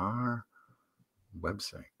on our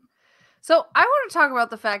website. So I want to talk about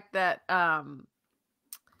the fact that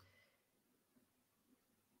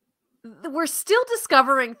we're still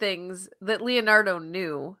discovering things that Leonardo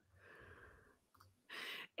knew.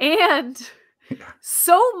 And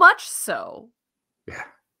so much so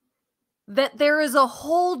that there is a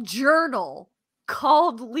whole journal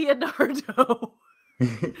called Leonardo.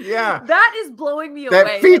 That is blowing me away.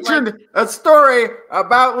 That featured a story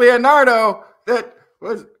about Leonardo that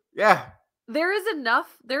was, There is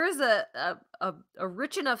a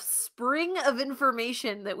rich enough spring of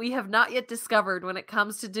information that we have not yet discovered when it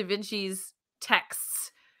comes to Da Vinci's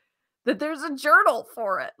texts, that there's a journal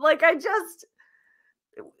for it.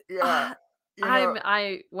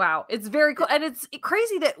 Wow, it's very cool, and it's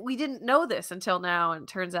crazy that we didn't know this until now, and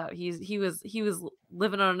turns out he was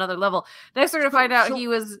living on another level. Next, we're gonna find out he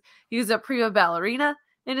was a prima ballerina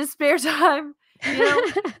in his spare time. You know,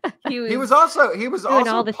 he was also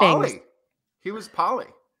all the poly. things. He was poly.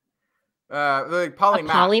 Like polymath.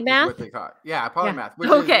 Polymath? What they call it. Yeah, polymath. Which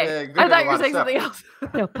okay, is, I thought you were saying something else.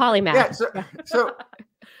 No, polymath. Yeah, so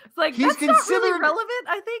it's like he's that's not really relevant,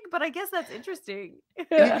 I think, but I guess that's interesting.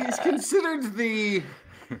 He's considered the.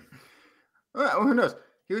 Well, who knows?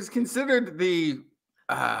 He was considered the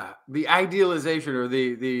idealization or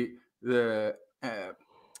the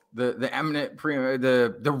eminent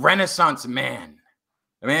the Renaissance man.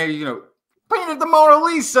 I mean, painted the Mona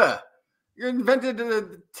Lisa. You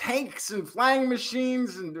invented tanks and flying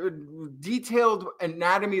machines and detailed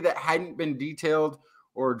anatomy that hadn't been detailed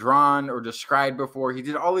or drawn or described before. He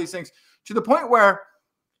did all these things to the point where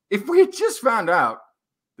if we had just found out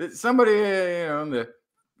that somebody in the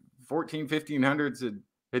 1500s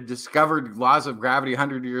had discovered laws of gravity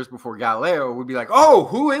 100 years before Galileo, we'd be like, oh,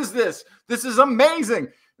 who is this? This is amazing.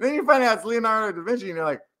 And then you find out it's Leonardo da Vinci and you're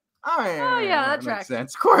like, oh yeah, that makes tracks.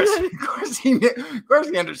 sense. Of course he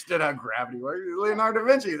understood how gravity works. Leonardo da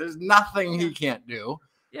Vinci, there's nothing he can't do.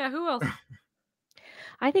 Yeah, who else?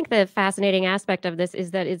 I think the fascinating aspect of this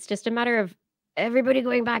is that it's just a matter of everybody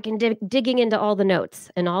going back and digging into all the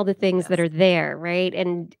notes and all the things that are there, right?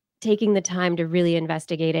 And taking the time to really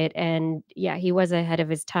investigate it. And yeah, he was ahead of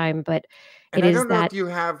his time, but I don't know if you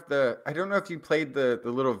have I don't know if you played the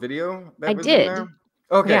little video that was in there.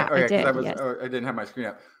 Okay, yeah, okay, I did, I didn't have my screen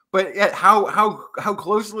up. But yeah, how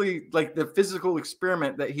closely, like, the physical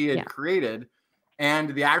experiment that he had created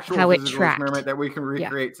and the actual physical experiment that we can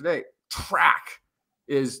recreate today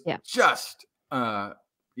is just But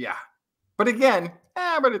again,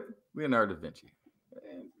 Leonardo da Vinci.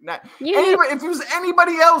 If it was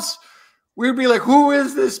anybody else, we'd be like, who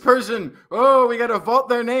is this person? Oh, we got to vault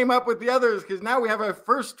their name up with the others because now we have a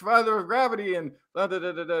first father of gravity and da da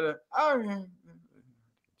da da da. Oh,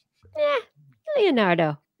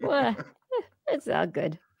 Leonardo. Well, it's all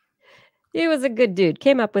good. He was a good dude.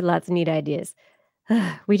 Came up with lots of neat ideas.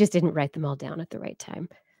 We just didn't write them all down at the right time.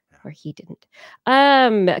 Or he didn't.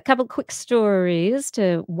 A couple quick stories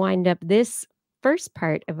to wind up this first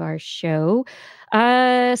part of our show.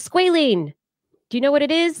 Squalene. Do you know what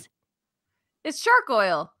it is? It's shark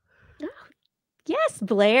oil. Oh, yes,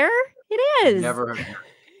 Blair. It is. Never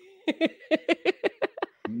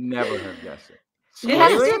have guessed it. It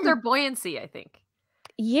has to do with their buoyancy, I think.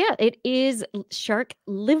 Yeah, it is shark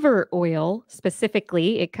liver oil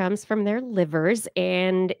specifically. It comes from their livers,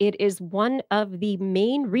 and it is one of the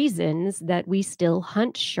main reasons that we still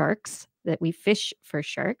hunt sharks, that we fish for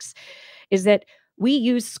sharks, is that we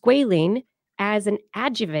use squalene as an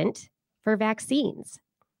adjuvant for vaccines.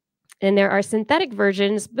 And there are synthetic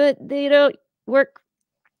versions, but they don't work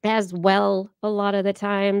as well a lot of the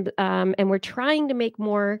time. And we're trying to make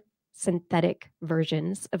more synthetic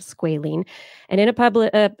versions of squalene. And in a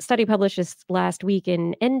study published last week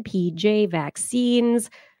in NPJ Vaccines,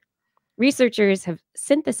 researchers have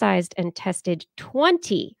synthesized and tested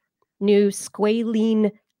 20 new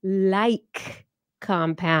squalene-like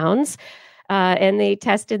compounds. And they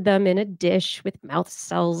tested them in a dish with mouse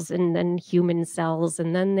cells and then human cells.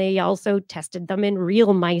 And then they also tested them in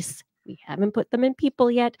real mice. We haven't put them in people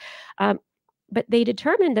yet. But they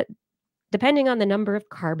determined that depending on the number of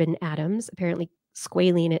carbon atoms, apparently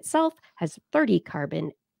squalene itself has 30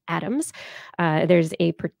 carbon atoms. There's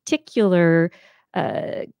a particular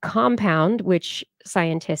compound which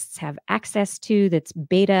scientists have access to that's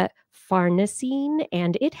beta-farnesene,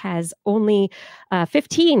 and it has only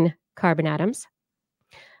 15 carbon atoms.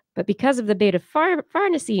 But because of the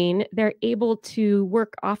beta-farnesene, they're able to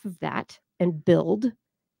work off of that and build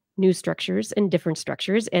new structures and different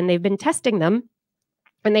structures. And they've been testing them,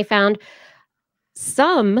 and they found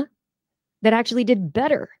some that actually did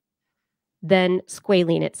better than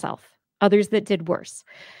squalene itself, others that did worse.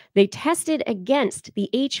 They tested against the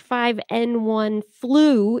H5N1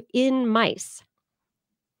 flu in mice.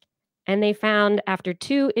 And they found after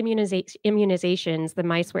 2 immunizations, the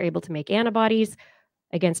mice were able to make antibodies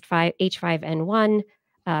against H5N1,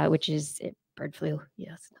 which is bird flu.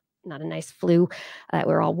 Yes, not a nice flu that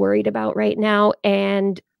we're all worried about right now.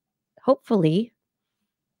 And hopefully,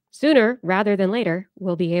 sooner rather than later,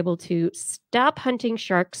 we'll be able to stop hunting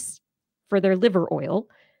sharks for their liver oil.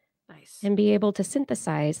 Nice. And be able to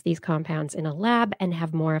synthesize these compounds in a lab and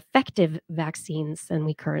have more effective vaccines than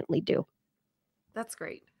we currently do. That's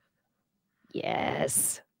great.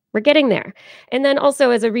 Yes, we're getting there. And then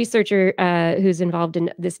also as a researcher who's involved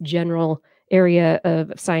in this general area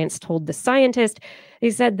of science told The Scientist, they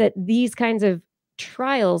said that these kinds of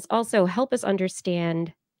trials also help us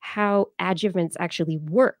understand how adjuvants actually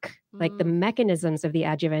work, like the mechanisms of the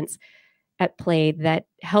adjuvants at play that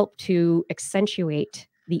help to accentuate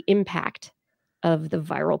the impact of the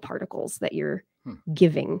viral particles that you're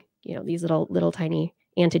giving, these little tiny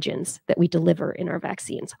antigens that we deliver in our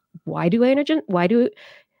vaccines. Why do adjuvants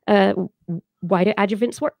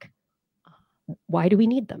work? Why do we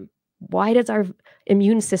need them? Why does our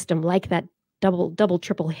immune system like that double,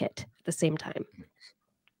 triple hit at the same time?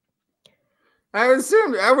 I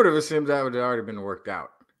would have assumed that would have already been worked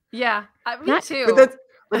out. Yeah, me too.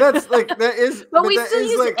 But that's like that is. But we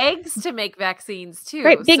still use eggs to make vaccines too.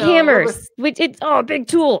 Right, big hammers. It's a big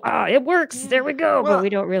tool. It works. There we go. Well, but we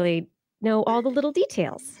don't really know all the little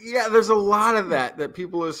details. Yeah, there's a lot of that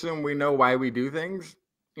people assume we know why we do things,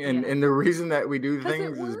 and the reason that we do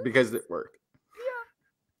things is because it worked.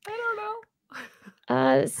 Yeah, I don't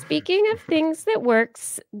know. Speaking of things that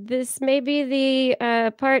works, this may be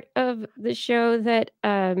the part of the show that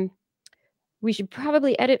we should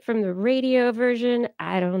probably edit from the radio version.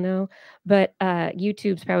 I don't know, but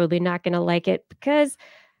YouTube's probably not going to like it because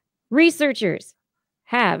researchers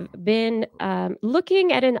have been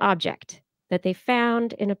looking at an object that they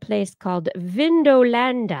found in a place called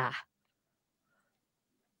Vindolanda.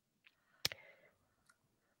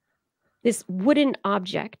 This wooden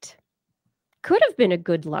object could have been a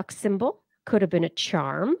good luck symbol, could have been a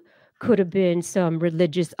charm, could have been some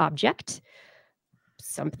religious object,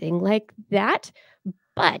 something like that.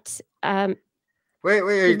 But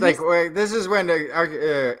wait, this is when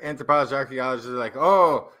anthropologists, archaeologists are like,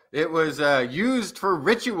 oh, it was used for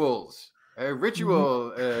rituals, a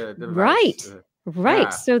ritual device.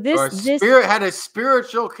 Right. So this spirit had a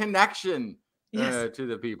spiritual connection to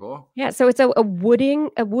the people. Yeah. So it's a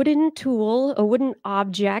wooden tool, a wooden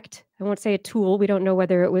object. I won't say a tool. We don't know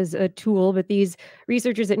whether it was a tool, but these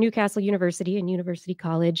researchers at Newcastle University and University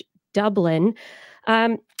College Dublin,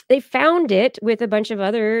 they found it with a bunch of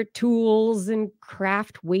other tools and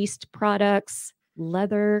craft waste products,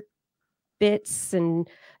 leather bits and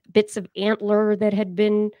bits of antler that had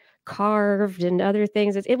been carved and other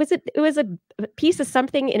things. It was a piece of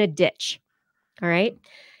something in a ditch. All right.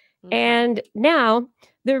 And now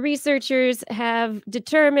the researchers have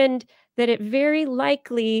determined that it very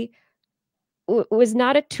likely was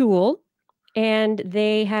not a tool. And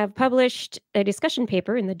they have published a discussion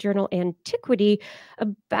paper in the journal Antiquity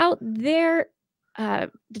about their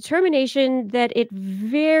determination that it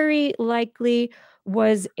very likely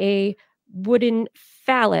was a wooden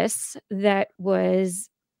phallus that was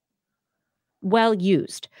well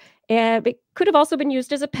used. It could have also been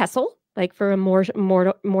used as a pestle, like for a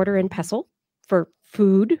mortar and pestle for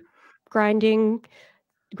food grinding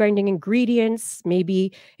ingredients.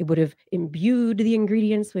 Maybe it would have imbued the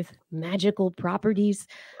ingredients with magical properties.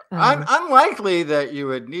 Unlikely that you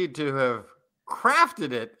would need to have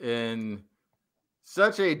crafted it in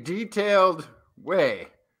such a detailed way.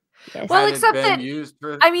 Yes. Well, except that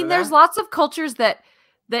there's lots of cultures that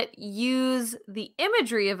use the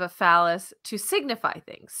imagery of a phallus to signify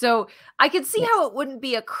things. So I could see how it wouldn't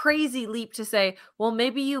be a crazy leap to say, well,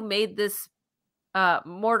 maybe you made this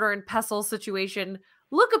mortar and pestle situation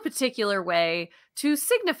look a particular way to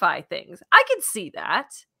signify things. I could see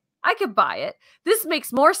that. I could buy it. This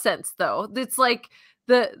makes more sense, though. It's like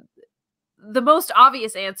the most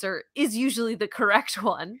obvious answer is usually the correct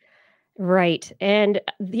one. Right. And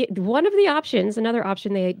one of the options, another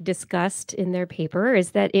option they discussed in their paper,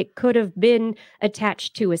 is that it could have been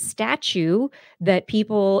attached to a statue that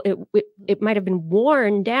people, it might have been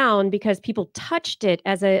worn down because people touched it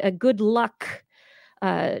as a good luck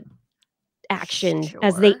action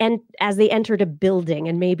as they entered a building,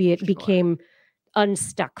 and maybe it became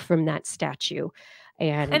unstuck from that statue.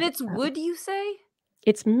 And it's wood, you say?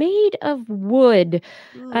 It's made of wood,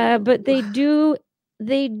 but they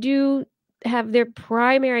do have their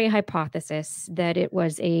primary hypothesis that it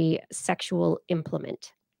was a sexual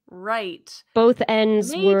implement. Right. Both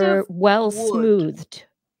ends were well smoothed.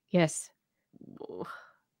 Yes.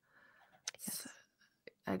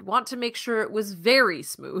 I'd want to make sure it was very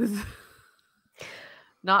smooth.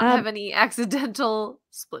 Not have any accidental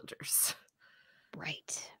splinters.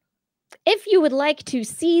 Right. If you would like to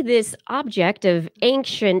see this object of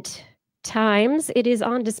ancient times, it is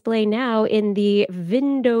on display now in the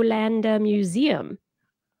Vindolanda Museum,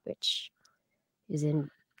 which is in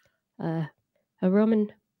a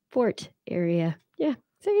Roman fort area. Yeah,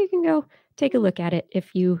 so you can go take a look at it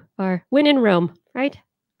if you are when in Rome, right?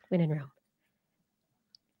 When in Rome.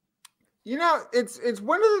 You know, it's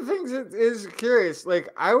one of the things that is curious. Like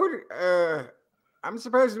I'm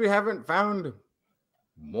surprised we haven't found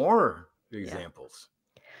more examples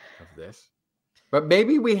of this. But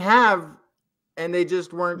maybe we have, and they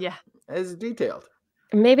just weren't as detailed.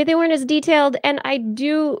 Maybe they weren't as detailed, and I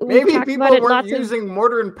do. Maybe people weren't using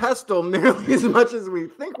mortar and pestle nearly as much as we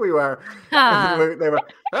think we were. They were,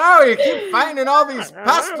 oh, you keep finding all these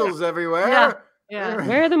pestles everywhere. Yeah.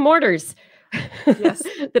 Where are the mortars? Yes.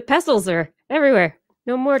 The pestles are everywhere.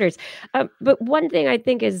 No mortars. But one thing I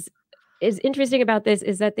think is interesting about this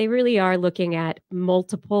is that they really are looking at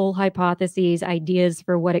multiple hypotheses, ideas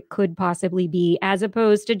for what it could possibly be, as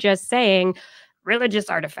opposed to just saying religious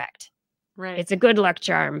artifact. Right. It's a good luck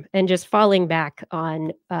charm, and just falling back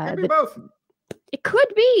on both. It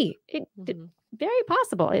could be. Very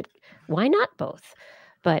possible. Why not both?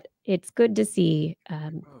 But it's good to see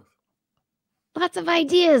lots of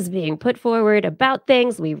ideas being put forward about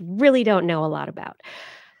things we really don't know a lot about,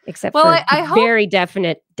 except for I hope, very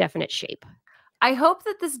definite shape. I hope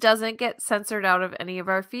that this doesn't get censored out of any of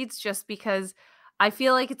our feeds, just because I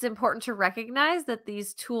feel like it's important to recognize that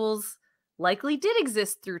these tools likely did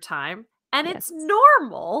exist through time, and it's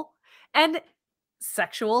normal, and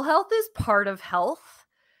sexual health is part of health,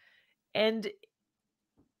 and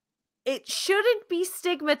it shouldn't be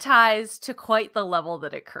stigmatized to quite the level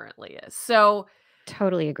that it currently is. So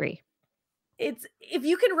totally agree. If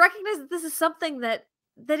you can recognize that this is something that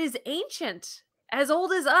is ancient, as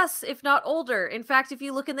old as us, if not older. In fact, if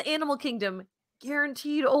you look in the animal kingdom,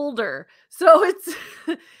 guaranteed older. So it's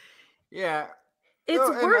it's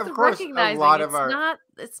worth recognizing.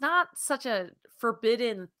 It's not such a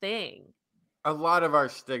forbidden thing. A lot of our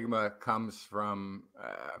stigma comes from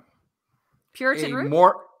Puritan roots?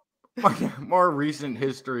 more recent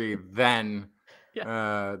history than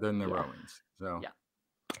the Romans. So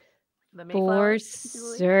for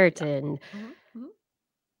certain.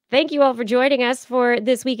 Thank you all for joining us for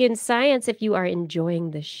This Week in Science. If you are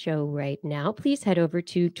enjoying the show right now, please head over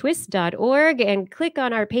to TWIS.org and click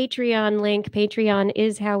on our Patreon link. Patreon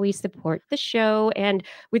is how we support the show. And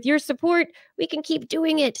with your support, we can keep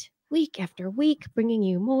doing it week after week, bringing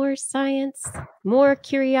you more science, more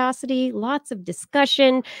curiosity, lots of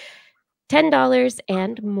discussion. $10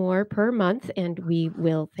 and more per month. And we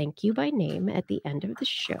will thank you by name at the end of the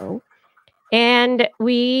show. And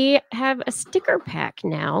we have a sticker pack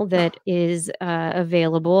now that is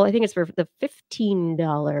available. I think it's for the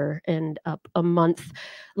 $15 and up a month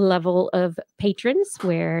level of patrons,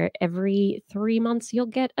 where every 3 months you'll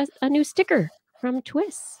get a new sticker from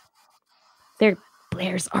TWIS. They're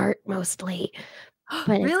Blair's art mostly.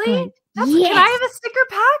 But really? Can I have a sticker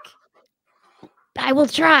pack? I will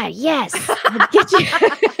try. Yes. I'll get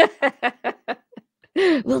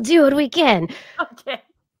you. We'll do what we can. Okay.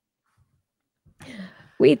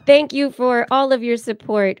 We thank you for all of your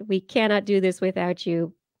support. We cannot do this without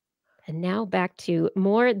you. And now back to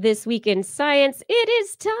more This Week in Science. It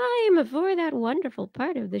is time for that wonderful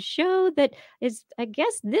part of the show that is, I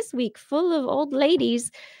guess, this week full of old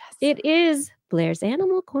ladies. Yes. It is Blair's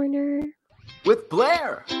Animal Corner. With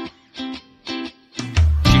Blair. She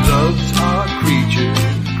loves our creatures,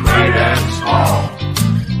 great and small.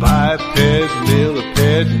 Biped,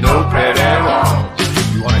 millipede, no pet at all.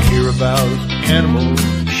 If you want to hear about animals,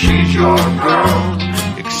 she's your girl.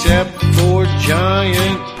 Except for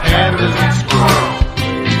giant pandas and squirrels.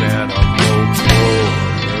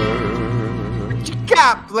 What you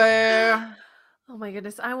got, Blair? Oh my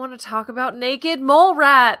goodness, I want to talk about naked mole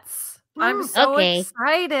rats. I'm so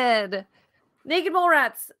excited. Naked mole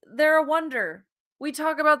rats, they're a wonder. We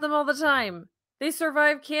talk about them all the time. They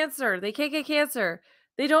survive cancer. They can't get cancer.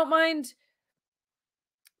 They don't mind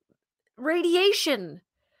radiation.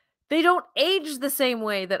 They don't age the same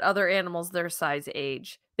way that other animals their size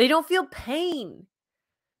age. They don't feel pain.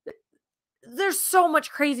 There's so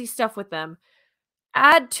much crazy stuff with them.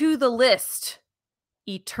 Add to the list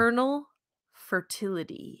eternal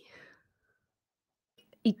fertility.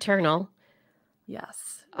 Eternal.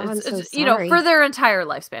 Yes. Oh, I'm so you know, for their entire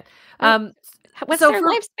lifespan. What's their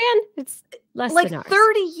lifespan? It's less like than ours.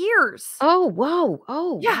 30 years. Oh, whoa.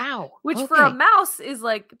 Oh, yeah. Wow. Which for a mouse is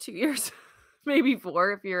like 2 years, maybe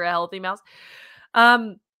 4 if you're a healthy mouse.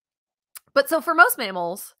 But so for most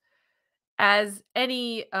mammals, as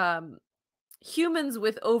any humans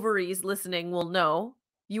with ovaries listening will know,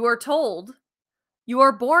 you are told you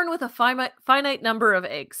are born with a finite number of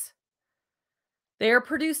eggs. They are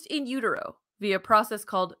produced in utero via a process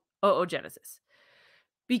called oogenesis.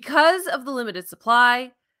 Because of the limited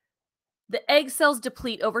supply, the egg cells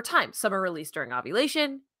deplete over time. Some are released during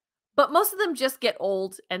ovulation, but most of them just get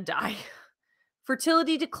old and die.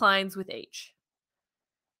 Fertility declines with age.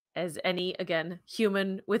 As any, again,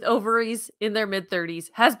 human with ovaries in their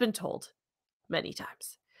mid-30s has been told many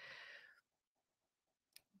times.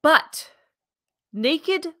 But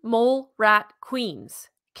naked mole rat queens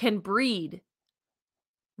can breed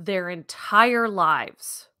their entire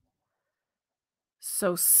lives.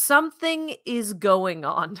 So something is going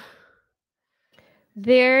on.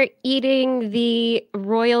 They're eating the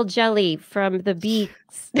royal jelly from the bees.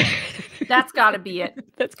 That's got to be it.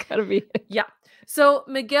 That's got to be it. Yeah. So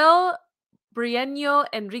Miguel Brieno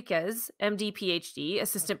Enriquez, MD, PhD,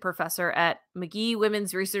 assistant professor at McGee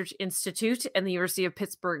Women's Research Institute and the University of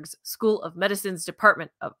Pittsburgh's School of Medicine's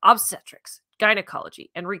Department of Obstetrics,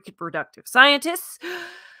 Gynecology, and Reproductive Scientists,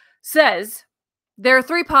 says there are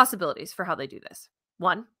 3 possibilities for how they do this.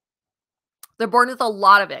 1, they're born with a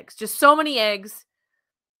lot of eggs, just so many eggs.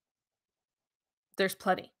 There's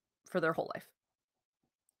plenty for their whole life.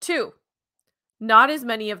 2, not as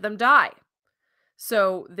many of them die.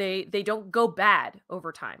 So they don't go bad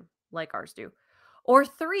over time like ours do. Or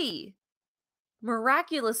 3,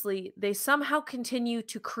 miraculously, they somehow continue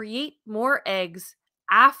to create more eggs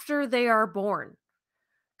after they are born.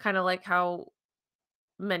 Kind of like how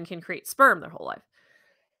men can create sperm their whole life.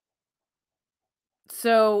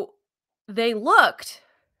 So they looked,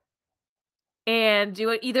 and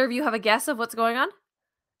do either of you have a guess of what's going on?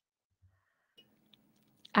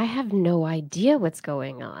 I have no idea what's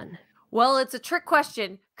going on. Well, it's a trick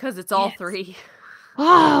question because it's all Yes. 3.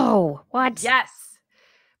 Oh, what? Yes.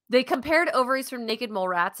 They compared ovaries from naked mole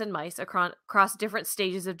rats and mice across different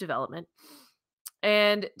stages of development.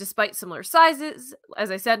 And despite similar sizes,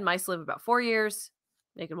 as I said, mice live about 4 years.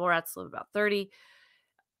 Naked mole rats live about 30.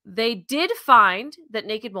 They did find that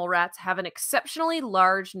naked mole rats have an exceptionally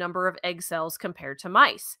large number of egg cells compared to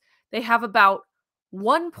mice. They have about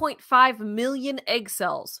 1.5 million egg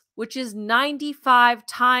cells, which is 95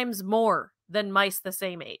 times more than mice the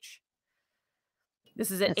same age. This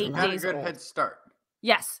is at That's a 8 lot. Had a days good old. head start.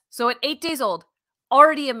 Yes. So at 8 days old,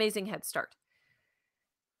 already amazing head start.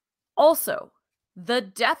 Also, the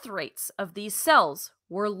death rates of these cells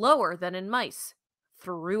were lower than in mice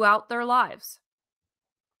throughout their lives.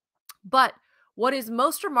 But what is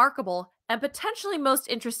most remarkable and potentially most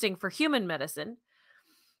interesting for human medicine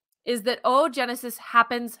is that oogenesis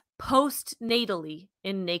happens postnatally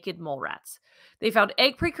in naked mole rats. They found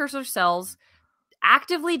egg precursor cells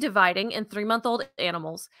actively dividing in 3-month-old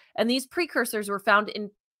animals, and these precursors were found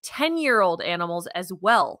in 10-year-old animals as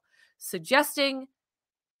well, suggesting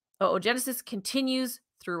oogenesis continues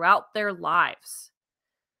throughout their lives.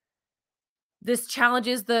 This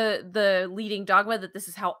challenges the leading dogma that this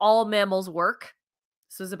is how all mammals work.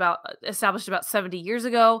 This was established about 70 years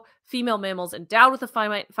ago. Female mammals endowed with a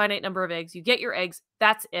finite number of eggs. You get your eggs.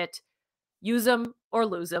 That's it. Use them or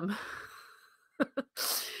lose them.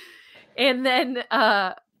 And then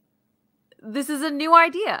this is a new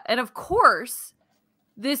idea. And of course,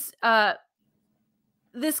 this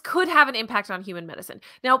could have an impact on human medicine.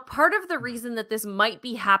 Now, part of the reason that this might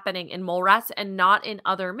be happening in mole rats and not in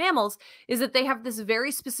other mammals is that they have this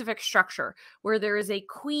very specific structure where there is a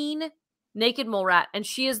queen naked mole rat, and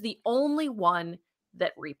she is the only one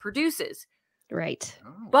that reproduces. Right.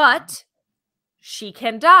 Oh, But she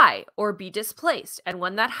can die or be displaced. And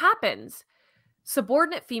when that happens,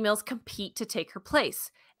 subordinate females compete to take her place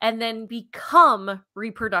and then become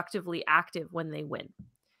reproductively active when they win.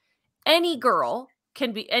 Any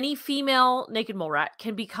female naked mole rat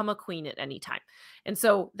can become a queen at any time. And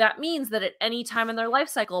so that means that at any time in their life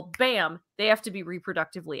cycle, bam, they have to be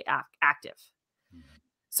reproductively active.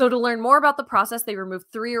 So to learn more about the process, they removed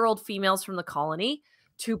 3-year-old females from the colony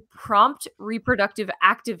to prompt reproductive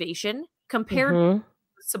activation compared to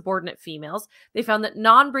subordinate females. They found that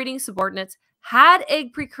non-breeding subordinates had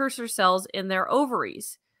egg precursor cells in their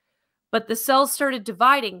ovaries, but the cells started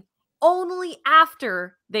dividing only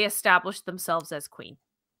after they established themselves as queen.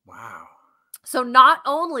 wow. So not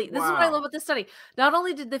only, this is what I Wow. love about this study, not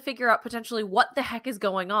only did they figure out potentially what the heck is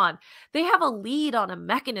going on, they have a lead on a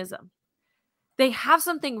mechanism. They have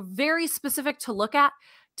something very specific to look at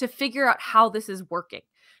to figure out how this is working.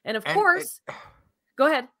 And of course, go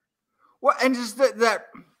ahead. Well, and just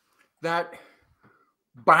that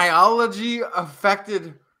biology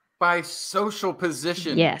affected by social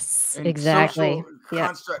position. Yes, and exactly. Social Yeah.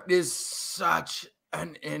 construct is such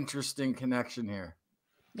an interesting connection here.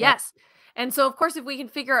 Yes. And so, of course, if we can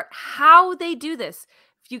figure out how they do this,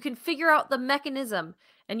 if you can figure out the mechanism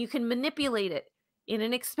and you can manipulate it in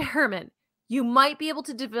an experiment, you might be able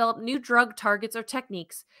to develop new drug targets or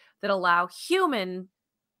techniques that allow humans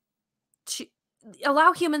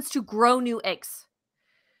to grow new eggs.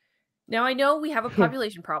 Now, I know we have a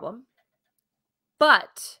population problem,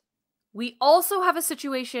 but we also have a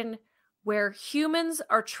situation where humans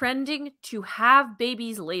are trending to have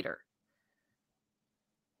babies later.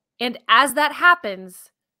 And as that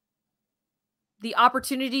happens, the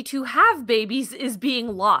opportunity to have babies is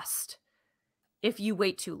being lost if you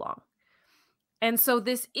wait too long. And so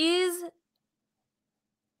this is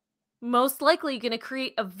most likely going to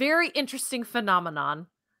create a very interesting phenomenon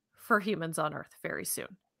for humans on Earth very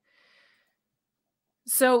soon.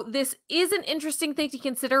 So this is an interesting thing to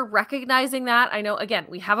consider, recognizing that. I know, again,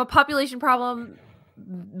 we have a population problem.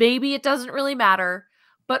 Maybe it doesn't really matter.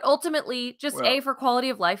 But ultimately, just A, for quality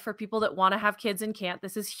of life for people that want to have kids and can't,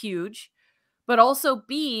 this is huge. But also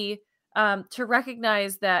B, to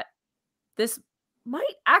recognize that this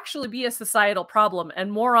might actually be a societal problem,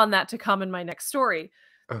 and more on that to come in my next story.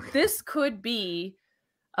 Okay. This could be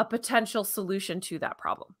a potential solution to that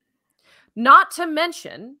problem. Not to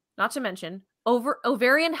mention,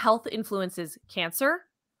 ovarian health influences cancer,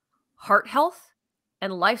 heart health,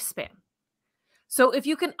 and lifespan. So if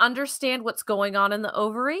you can understand what's going on in the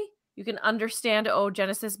ovary, you can understand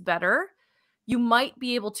oogenesis better, you might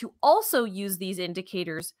be able to also use these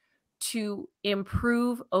indicators to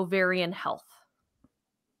improve ovarian health.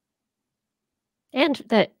 And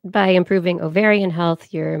that by improving ovarian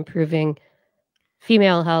health, you're improving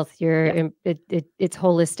female health. It's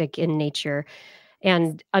holistic in nature.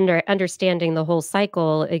 And understanding the whole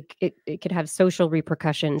cycle, it could have social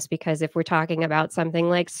repercussions, because if we're talking about something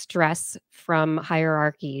like stress from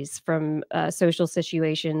hierarchies, from social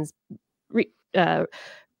situations,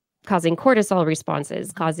 causing cortisol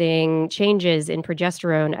responses, causing changes in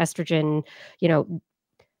progesterone, estrogen,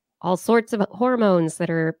 all sorts of hormones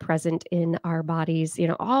that are present in our bodies,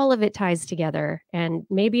 all of it ties together. And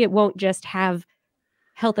maybe it won't just have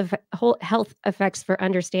health effects for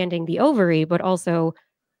understanding the ovary, but also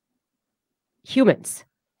humans.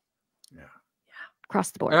 Yeah.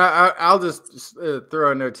 Across the board. And I'll just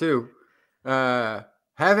throw a note too.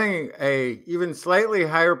 Having a even slightly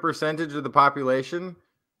higher percentage of the population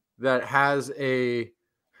that has a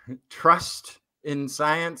trust in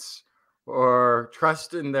science or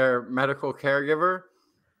trust in their medical caregiver,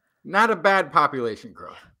 not a bad population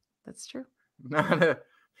growth. That's true. Absolutely.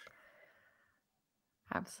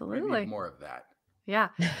 Absolutely. More of that. Yeah.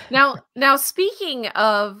 Now speaking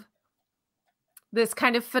of this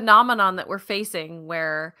kind of phenomenon that we're facing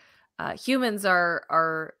where humans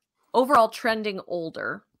are overall trending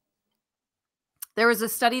older, there was a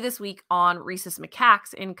study this week on rhesus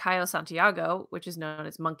macaques in Cayo Santiago, which is known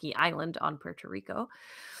as Monkey Island on Puerto Rico.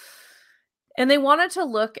 And they wanted to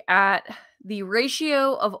look at the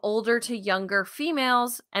ratio of older to younger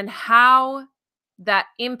females and how that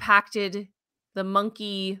impacted the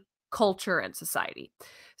monkey culture and society.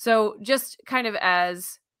 So just kind of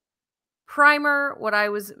as primer, what I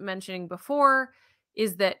was mentioning before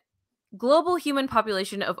is that global human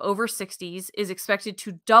population of over 60s is expected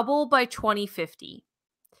to double by 2050.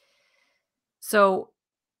 So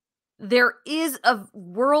there is a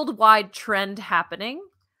worldwide trend happening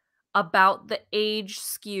about the age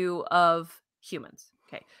skew of humans.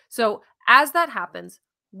 Okay. So as that happens,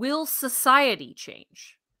 will society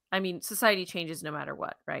change? I mean, society changes no matter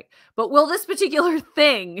what, right? But will this particular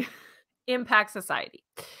thing impact society?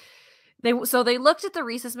 They looked at the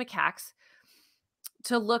rhesus macaques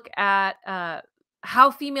to look at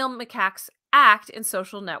how female macaques act in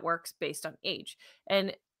social networks based on age.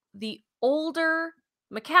 And the older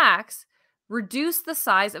macaques reduce the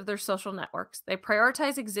size of their social networks. They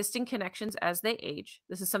prioritize existing connections as they age.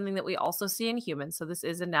 This is something that we also see in humans, so this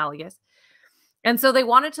is analogous. And so they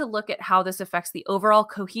wanted to look at how this affects the overall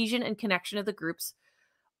cohesion and connection of the groups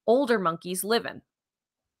older monkeys live in.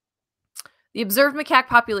 The observed macaque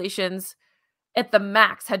populations at the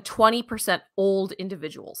max had 20% old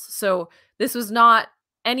individuals. So this was not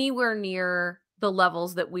anywhere near the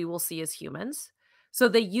levels that we will see as humans. So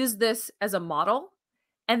they used this as a model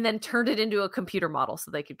and then turned it into a computer model so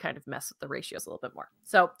they could kind of mess with the ratios a little bit more.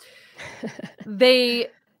 So they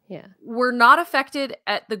were not affected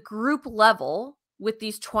at the group level with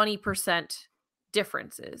these 20%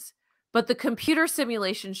 differences, but the computer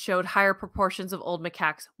simulation showed higher proportions of old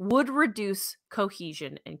macaques would reduce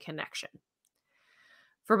cohesion and connection.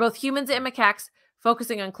 For both humans and macaques,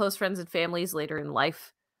 focusing on close friends and families later in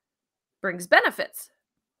life brings benefits.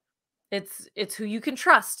 It's who you can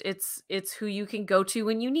trust. It's who you can go to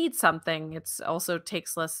when you need something. It's also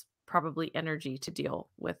takes less probably energy to deal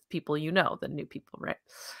with people you know than new people, right?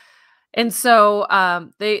 And so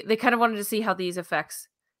they kind of wanted to see how these effects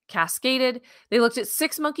cascaded. They looked at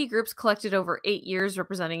 6 monkey groups collected over 8 years,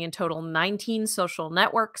 representing in total 19 social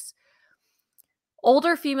networks.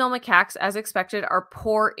 Older female macaques, as expected, are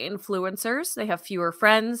poor influencers. They have fewer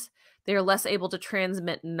friends. They are less able to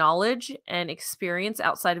transmit knowledge and experience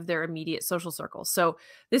outside of their immediate social circles. So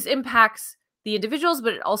this impacts the individuals,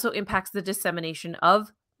 but it also impacts the dissemination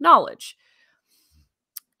of knowledge.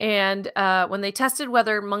 And when they tested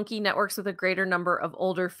whether monkey networks with a greater number of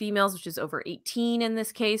older females, which is over 18 in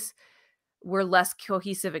this case, were less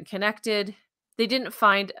cohesive and connected, they didn't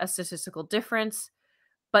find a statistical difference,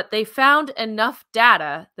 but they found enough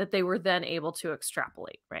data that they were then able to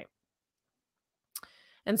extrapolate, right?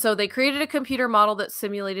 And so they created a computer model that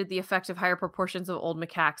simulated the effect of higher proportions of old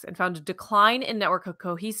macaques and found a decline in network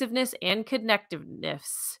cohesiveness and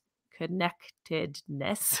connectedness.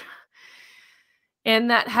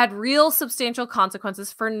 And that had real substantial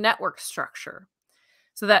consequences for network structure.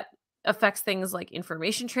 So that affects things like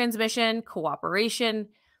information transmission, cooperation,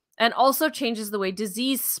 and also changes the way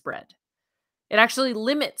disease spread. It actually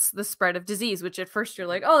limits the spread of disease, which at first you're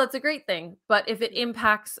like, oh, that's a great thing. But if it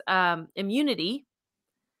impacts immunity,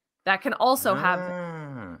 that can also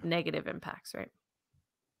have negative impacts, right?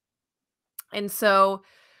 And so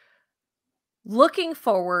looking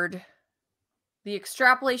forward, the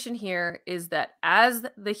extrapolation here is that as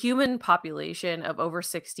the human population of over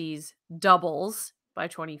 60s doubles by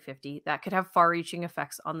 2050, that could have far-reaching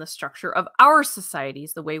effects on the structure of our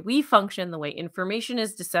societies, the way we function, the way information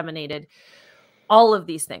is disseminated, all of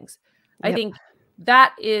these things. Yep. I think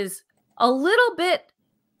that is a little bit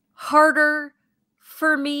harder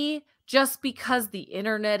for me just because the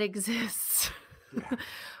internet exists. Yeah.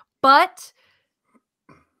 But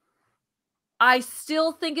I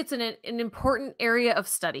still think it's an important area of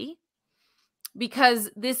study because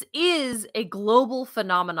this is a global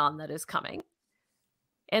phenomenon that is coming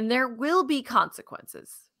and there will be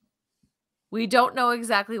consequences. We don't know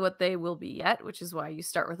exactly what they will be yet, which is why you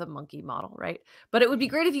start with a monkey model, right? But it would be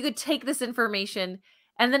great if you could take this information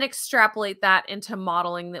and then extrapolate that into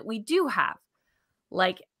modeling that we do have,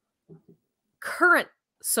 like current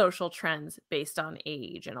social trends based on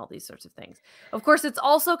age and all these sorts of things. Of course, it's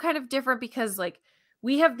also kind of different because like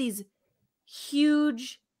we have these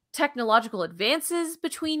huge technological advances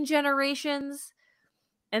between generations.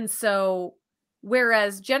 And so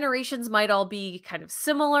whereas generations might all be kind of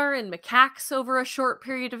similar in macaques over a short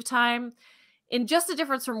period of time, in just a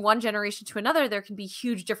difference from one generation to another, there can be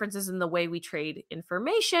huge differences in the way we trade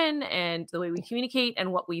information and the way we communicate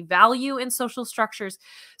and what we value in social structures.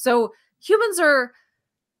 So humans are,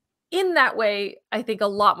 in that way, I think, a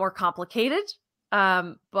lot more complicated.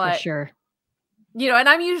 But for sure. You know, and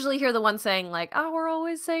I'm usually here the one saying like, oh, we're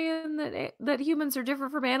always saying that humans are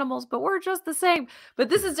different from animals, but we're just the same. But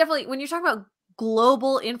this is definitely, when you're talking about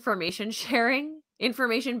global information sharing,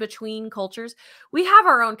 information between cultures, we have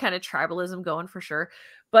our own kind of tribalism going for sure.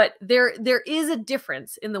 But there is a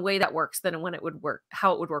difference in the way that works than when it would work,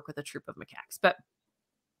 how it would work with a troop of macaques. But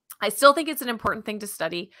I still think it's an important thing to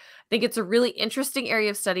study. I think it's a really interesting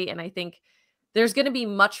area of study. And I think there's going to be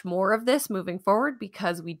much more of this moving forward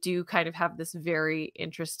because we do kind of have this very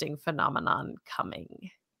interesting phenomenon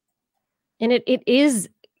coming. And it is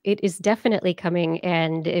definitely coming.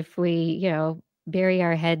 And if we, bury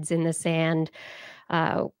our heads in the sand,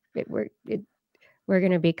 we're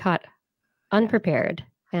going to be caught unprepared.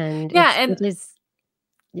 And it is.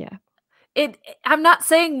 I'm not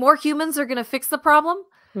saying more humans are going to fix the problem,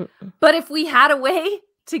 but if we had a way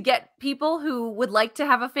to get people who would like to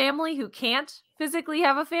have a family, who can't physically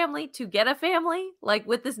have a family, to get a family, like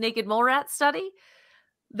with this naked mole rat study,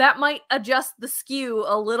 that might adjust the skew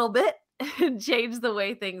a little bit and change the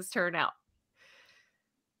way things turn out.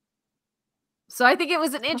 So I think it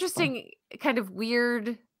was an interesting kind of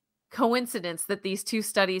weird coincidence that these two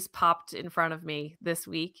studies popped in front of me this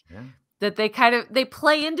week. Yeah. That they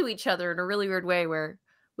play into each other in a really weird way where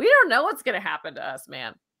we don't know what's going to happen to us,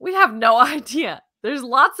 man. We have no idea. There's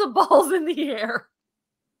lots of balls in the air.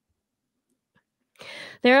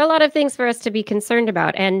 There are a lot of things for us to be concerned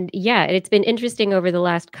about. And yeah, it's been interesting over the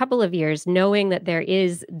last couple of years, knowing that there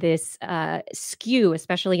is this skew,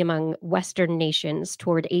 especially among Western nations,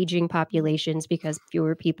 toward aging populations because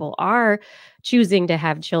fewer people are choosing to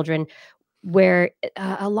have children. Where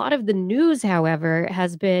a lot of the news, however,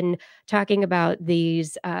 has been talking about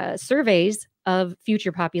these surveys of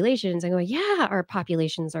future populations and going, yeah, our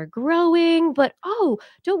populations are growing, but oh,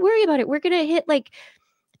 don't worry about it. We're going to hit like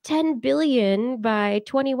 10 billion by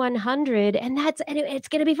 2100 and it's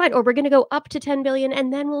going to be fine, or we're going to go up to 10 billion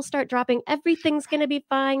and then we'll start dropping. Everything's going to be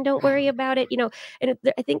fine, don't worry about it, and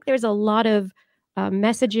I think there's a lot of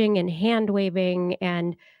messaging and hand waving,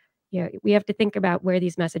 and we have to think about where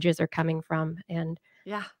these messages are coming from. And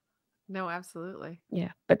Yeah, no, absolutely.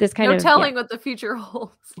 yeah, but this kind No of telling what the future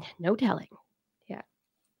holds. no telling. Yeah,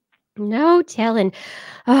 no telling.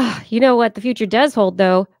 You know what the future does hold,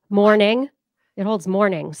 though? Morning. It holds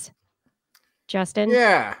mornings. Justin?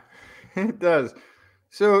 Yeah, it does.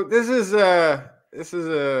 So this is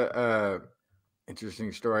a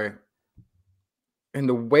interesting story. And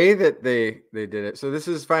the way that they did it. So this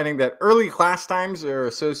is finding that early class times are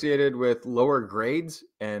associated with lower grades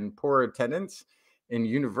and poor attendance in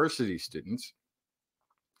university students.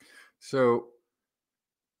 So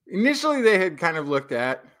initially they had kind of looked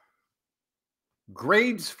at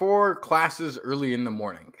grades for classes early in the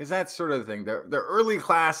morning, because that's sort of the thing. The early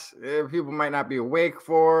class, people might not be awake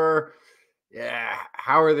for. Yeah,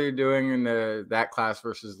 how are they doing in that class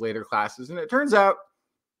versus later classes? And it turns out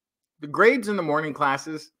the grades in the morning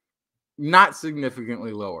classes not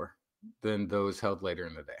significantly lower than those held later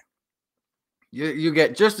in the day. You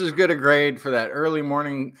get just as good a grade for that early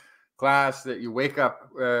morning class that you wake up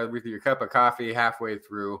with your cup of coffee halfway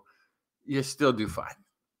through. You still do fine.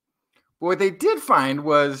 But what they did find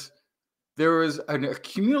was there was a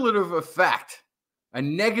cumulative effect, a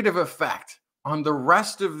negative effect on the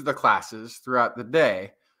rest of the classes throughout the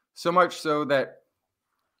day, so much so that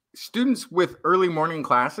students with early morning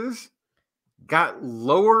classes got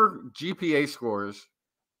lower GPA scores,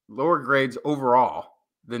 lower grades overall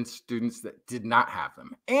than students that did not have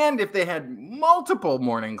them. And if they had multiple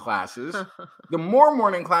morning classes, the more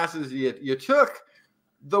morning classes you took,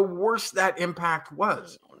 the worse that impact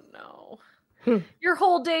was. Oh, no. Your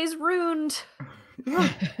whole day's ruined.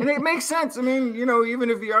 Yeah, and it makes sense. I mean,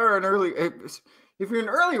 even if you are if you're an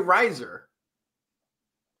early riser,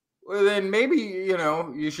 well, then maybe,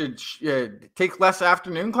 you should take less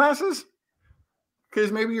afternoon classes,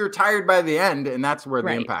 because maybe you're tired by the end, and that's where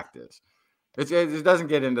the impact is. It doesn't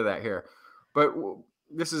get into that here. But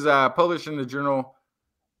this is published in the journal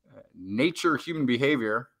Nature Human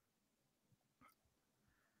Behavior.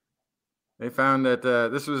 They found that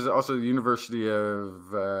this was also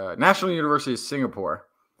the National University of Singapore.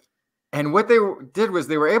 And what they did was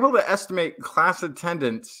they were able to estimate class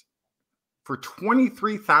attendance for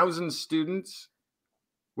 23,000 students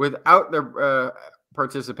without their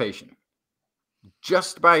participation,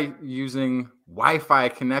 just by using Wi-Fi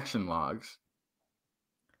connection logs.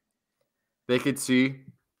 They could see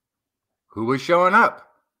who was showing up.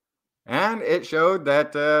 And it showed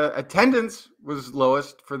that attendance was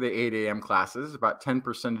lowest for the 8 a.m. classes, about 10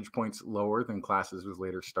 percentage points lower than classes with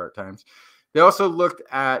later start times. They also looked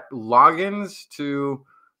at logins to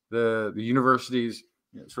the university's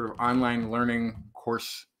sort of online learning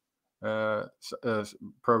course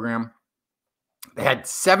program. They had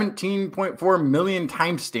 17.4 million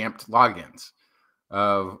time-stamped logins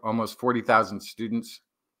of almost 40,000 students.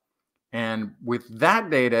 And with that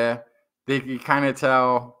data, they could kind of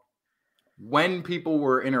tell when people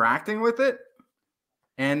were interacting with it.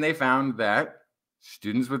 And they found that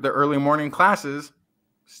students with the early morning classes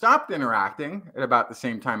stopped interacting at about the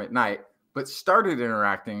same time at night, but started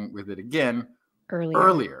interacting with it again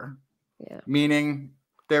earlier. Yeah. Meaning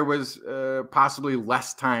there was possibly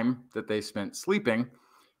less time that they spent sleeping.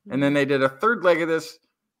 And then they did a third leg of this.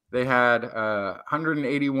 They had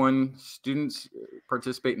 181 students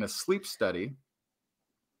participate in a sleep study.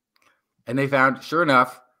 And they found, sure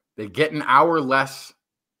enough, they get an hour less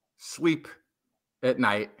sleep at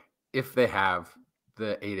night if they have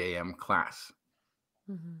the 8 a.m. class.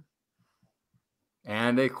 Mm-hmm.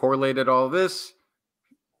 And they correlated all this.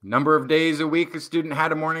 Number of days a week a student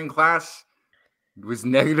had a morning class was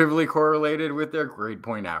negatively correlated with their grade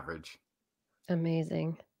point average.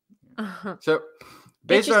 Amazing. So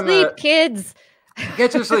based get your on sleep, kids.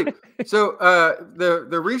 Get your sleep. So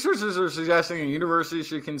the researchers are suggesting a university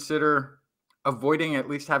should consider avoiding at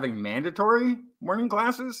least having mandatory morning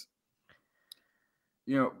classes.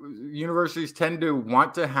 Universities tend to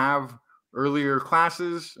want to have earlier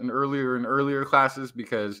classes and earlier classes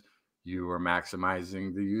because you are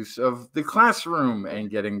maximizing the use of the classroom and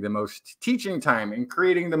getting the most teaching time and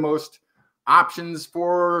creating the most options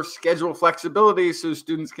for schedule flexibility so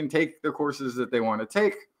students can take the courses that they want to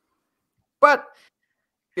take. But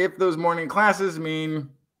if those morning classes mean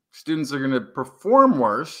students are going to perform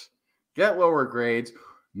worse, get lower grades,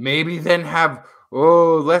 maybe then have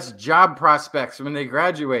less job prospects when they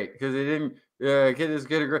graduate because kids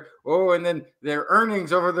get a great. Oh, and then their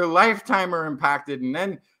earnings over their lifetime are impacted, and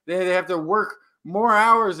then they have to work more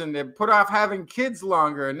hours, and they put off having kids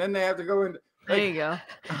longer, and then they have to go in. There you go.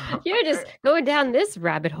 You're just going down this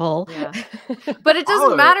rabbit hole. Yeah. But it All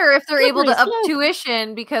doesn't of matter if they're able to Slippery up slope.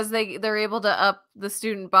 tuition because they're able to up the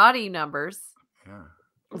student body numbers. Yeah.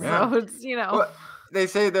 So it's, you know. Well, they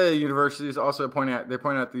say the universities also point out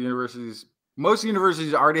the universities. Most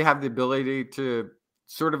universities already have the ability to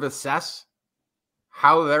sort of assess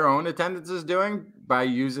how their own attendance is doing by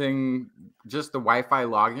using just the Wi-Fi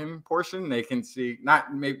login portion. They can see,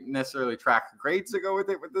 not maybe necessarily track grades that go with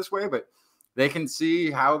it this way, but they can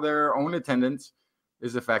see how their own attendance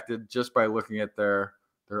is affected just by looking at their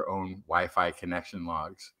own Wi-Fi connection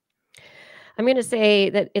logs. I'm going to say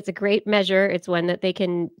that it's a great measure. It's one that they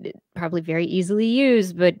can probably very easily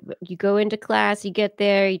use, but you go into class, you get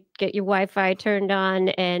there, you get your Wi-Fi turned on,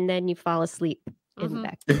 and then you fall asleep in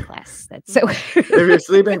back to class. That's so. If you're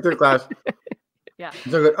sleeping through class. Yeah.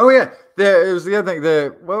 So good. Oh yeah, it was the other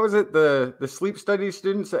thing. What was it? The sleep study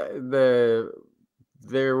students.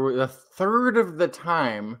 There were a third of the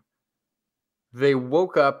time they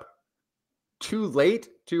woke up too late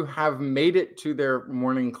to have made it to their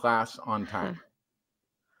morning class on time.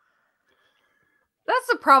 That's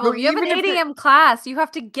the problem. No, You have an even 8 if a.m. class. You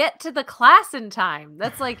have to get to the class in time.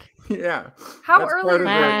 That's like, Yeah. how that's early part do of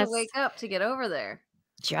you it. have to wake up to get over there?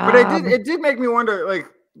 Job. But it did make me wonder, like,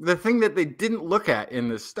 the thing that they didn't look at in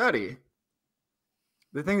this study,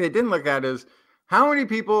 the thing they didn't look at is how many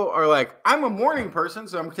people are like, I'm a morning person,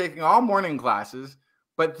 so I'm taking all morning classes,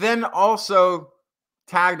 but then also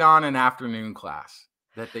tagged on an afternoon class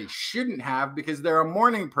that they shouldn't have because they're a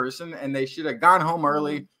morning person and they should have gone home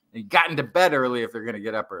early and gotten to bed early if they're going to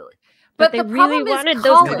get up early. But the they really problem is wanted those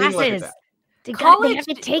college- They didn't look at classes. that. They College have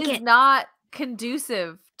to take is it. not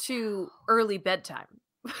conducive to early bedtime.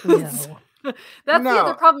 No. That's the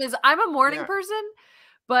other No. problem is I'm a morning Yeah. person,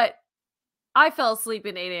 but I fell asleep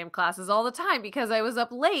in 8 a.m. classes all the time because I was up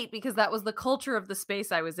late because that was the culture of the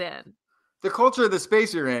space I was in. The culture of the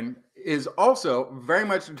space you're in is also very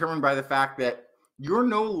much determined by the fact that you're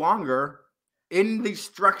no longer in the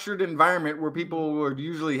structured environment where people would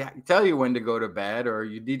usually tell you when to go to bed, or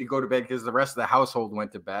you need to go to bed because the rest of the household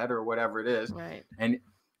went to bed, or whatever it is. Right.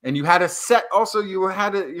 And you had a set, also you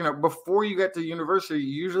had a, before you get to university,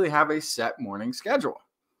 you usually have a set morning schedule.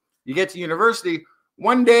 You get to university,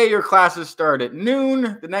 one day your classes start at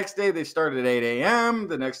noon, the next day they start at 8 a.m.,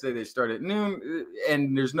 the next day they start at noon,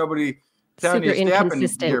 and there's nobody telling you Super to stay up, and your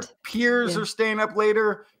inconsistent. peers Yeah. are staying up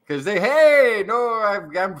later because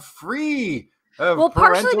I'm free of Well,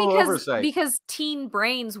 partially parental oversight. because teen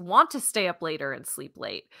brains want to stay up later and sleep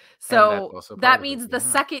late. that's So also part that of it, means the yeah.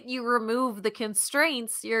 second you remove the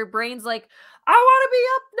constraints, your brain's like, I want to be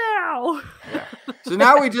up now. So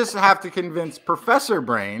now we just have to convince professor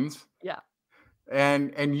brains Yeah.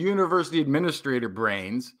 and university administrator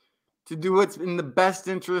brains to do what's in the best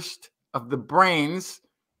interest of the brains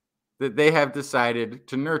that they have decided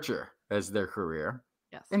to nurture as their career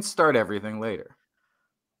Yes. and start everything later.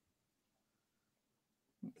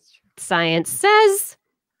 Science says,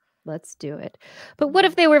 let's do it. But what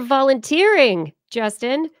if they were volunteering,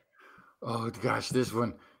 Justin? Oh gosh, this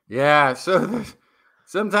one. Yeah, so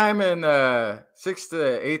sometime in 6th to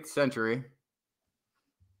 8th century,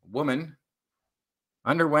 a woman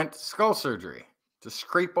underwent skull surgery to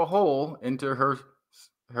scrape a hole into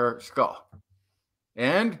her skull.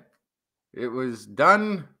 And it was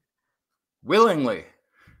done willingly,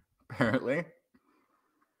 apparently.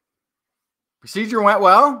 Procedure went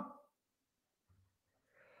well.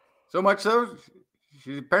 So much so,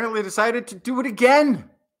 she apparently decided to do it again.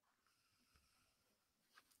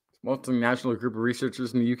 Multinational group of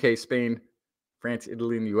researchers in the UK, Spain, France,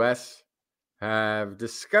 Italy, and the US have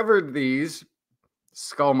discovered these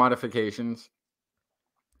skull modifications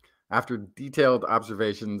after detailed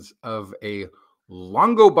observations of a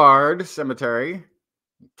Longobard cemetery,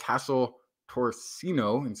 Castle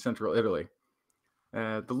Torsino in central Italy.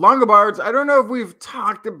 The Longobards, I don't know if we've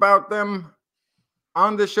talked about them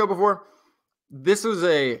on this show before. This was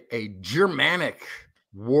a Germanic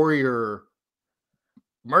warrior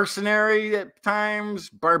mercenary at times,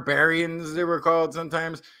 barbarians they were called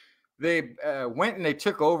sometimes. They went and they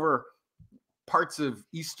took over parts of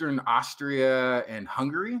Eastern Austria and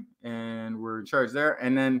Hungary and were in charge there.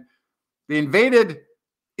 And then they invaded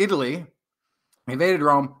Italy, invaded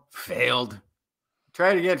Rome, failed,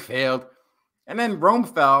 tried again, failed. And then Rome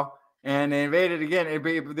fell and they invaded again.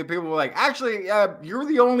 The people were like, actually, you're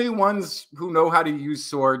the only ones who know how to use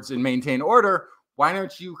swords and maintain order. Why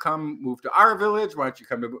don't you come move to our village? Why don't you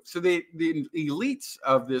come to... So the elites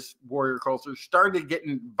of this warrior culture started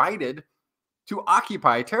getting invited to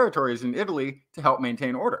occupy territories in Italy to help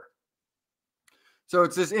maintain order. So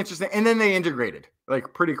it's this interesting, and then they integrated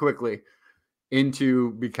like pretty quickly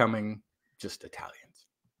into becoming just Italians.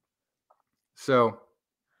 So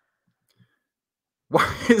why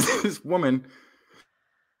is this woman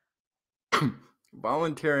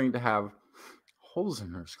volunteering to have holes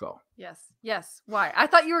in her skull? Yes. Why? I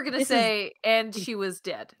thought you were going to say, and she was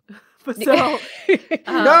dead. So,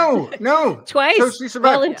 no. TWIS So she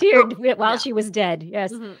survived. volunteered while she was dead.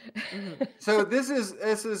 Yes. So this is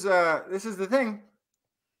the thing.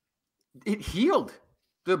 It healed.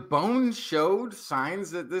 The bone showed signs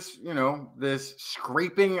that this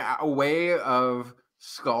scraping away of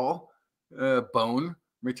skull bone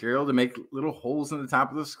material to make little holes in the top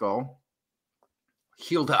of the skull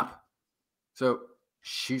healed up. So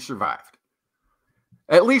she survived.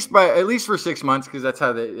 At least for 6 months, because that's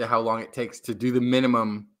how long it takes to do the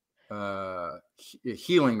minimum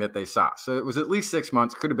healing that they saw. So it was at least 6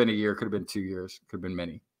 months. Could have been a year. Could have been 2 years. Could have been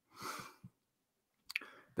many.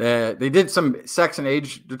 They did some sex and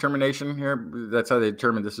age determination here. That's how they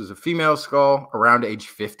determined this is a female skull around age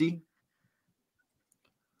 50.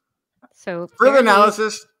 So further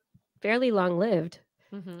analysis. Fairly long lived.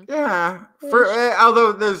 Yeah.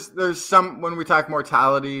 Although there's some, when we talk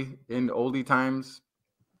mortality in oldie times,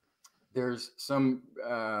 there's some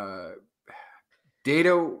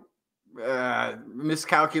data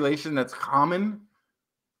miscalculation that's common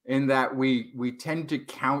in that we tend to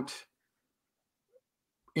count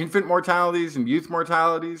infant mortalities and youth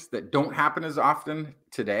mortalities that don't happen as often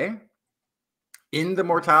today in the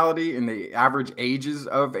mortality in the average ages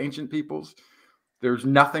of ancient peoples. There's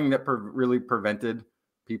nothing that really prevented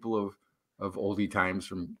people of oldie times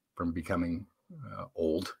from becoming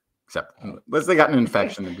old, except unless they got an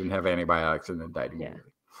infection and didn't have antibiotics and then died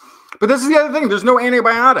immediately. But this is the other thing. There's no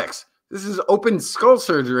antibiotics. This is open skull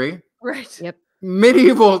surgery. Right. Yep.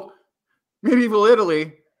 Medieval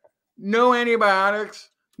Italy. No antibiotics.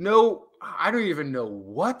 No, I don't even know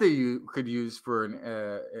what they could use for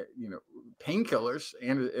painkillers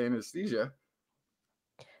and anesthesia.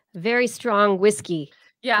 Very strong whiskey.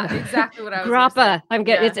 Yeah, exactly what I was Grappa.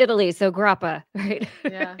 It's Italy, so grappa, right?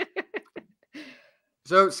 Yeah.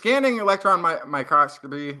 So scanning electron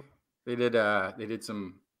microscopy, they did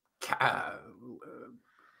some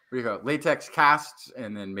latex casts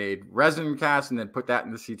and then made resin casts and then put that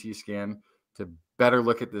in the CT scan to better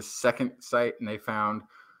look at this second site, and they found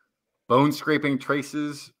bone scraping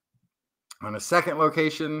traces on a second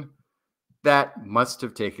location that must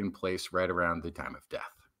have taken place right around the time of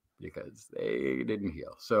death because they didn't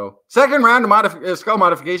heal. So second round of skull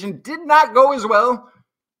modification did not go as well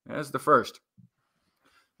as the first.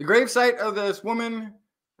 The gravesite of this woman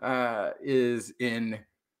is in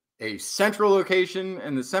a central location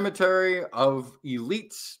in the cemetery of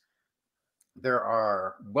elites. There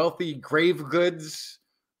are wealthy grave goods,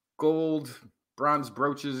 gold, bronze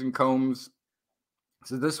brooches, and combs.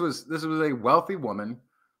 So this was a wealthy woman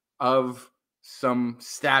of some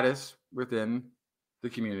status within the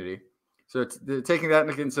community. So taking that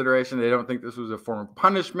into consideration, they don't think this was a form of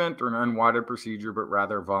punishment or an unwanted procedure, but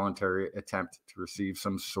rather a voluntary attempt to receive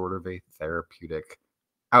some sort of a therapeutic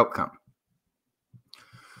outcome.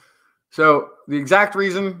 So the exact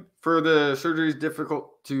reason for the surgery is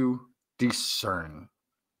difficult to discern.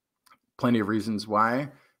 Plenty of reasons why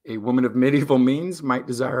a woman of medieval means might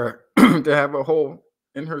desire to have a hole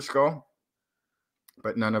in her skull,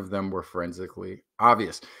 but none of them were forensically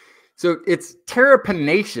obvious. So it's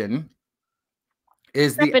trepanation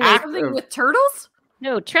is the act of... with turtles?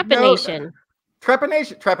 No, trepanation. No,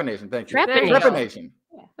 trepanation. Thank you. Trepanation.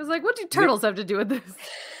 I was like, what do turtles have to do with this?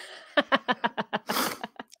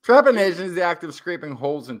 Trepanation is the act of scraping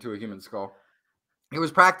holes into a human skull. It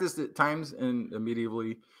was practiced at times in the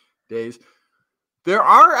medieval days. There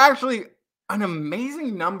are actually an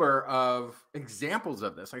amazing number of examples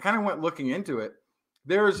of this. I kind of went looking into it.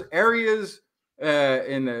 There's areas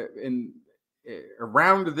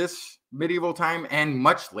around this medieval time and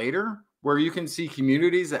much later where you can see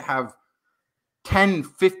communities that have 10,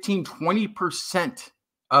 15, 20%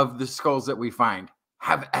 of the skulls that we find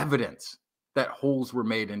have evidence that holes were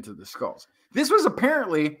made into the skulls. This was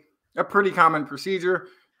apparently a pretty common procedure.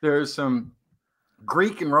 There's some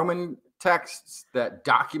Greek and Roman texts that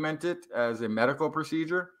document it as a medical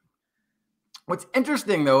procedure. What's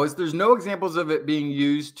interesting, though, is there's no examples of it being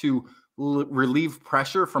used to relieve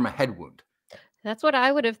pressure from a head wound. That's what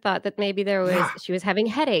I would have thought, that maybe she was having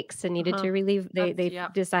headaches and needed to relieve. They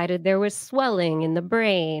decided there was swelling in the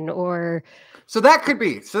brain, or so that could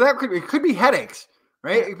be. It could be headaches,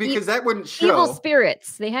 right? Because that wouldn't show. Evil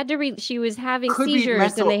spirits. They had to she was having Could be seizures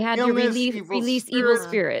mental and they had to illness, release evil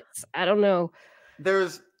spirits. I don't know.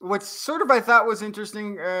 There's what's sort of I thought was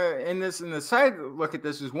interesting in the side look at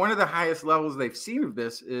this is one of the highest levels they've seen of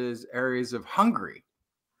this is areas of Hungary,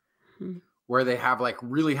 where they have like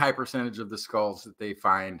really high percentage of the skulls that they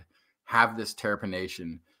find have this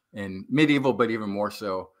terpenation in medieval, but even more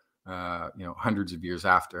so, hundreds of years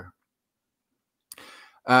after.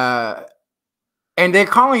 And they're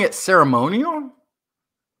calling it ceremonial.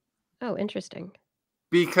 Oh, interesting.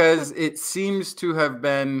 Because it seems to have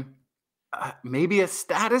been maybe a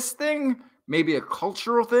status thing, maybe a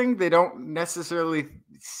cultural thing. They don't necessarily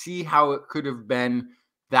see how it could have been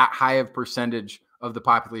that high of percentage of the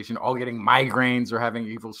population all getting migraines or having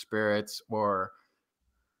evil spirits or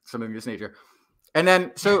something of this nature. And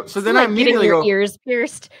then, so then like I immediately getting your go, ears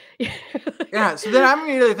pierced. yeah. So then I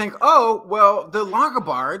immediately think, oh, well, the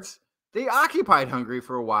Longobards, they occupied Hungary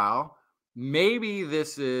for a while. Maybe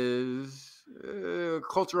this is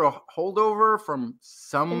cultural holdover from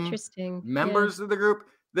some members of the group.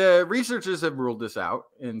 The researchers have ruled this out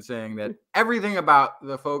in saying that everything about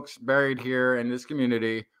the folks buried here in this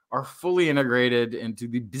community are fully integrated into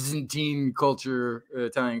the Byzantine culture,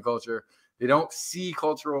 Italian culture. They don't see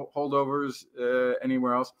cultural holdovers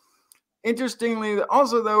anywhere else. Interestingly,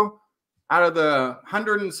 also though, out of the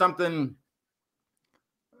 100 and something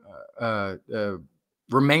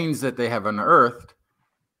remains that they have unearthed,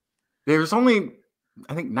 there's only,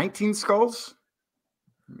 I think, 19 skulls.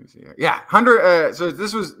 Let me see here. Yeah, 100. So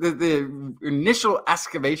this was the initial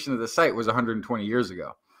excavation of the site was 120 years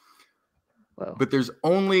ago. Whoa. But there's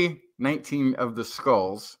only 19 of the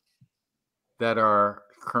skulls that are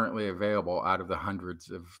currently available out of the hundreds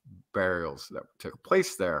of burials that took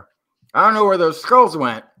place there. I don't know where those skulls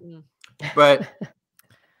went, but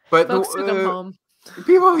folks took them home.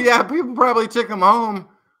 People probably took them home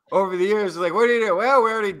over the years. Like, what do you do? Well,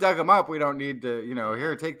 we already dug them up. We don't need to,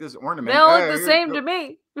 here, take this ornament. They all look the same to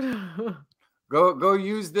me. Go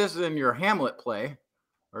use this in your Hamlet play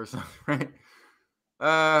or something, right?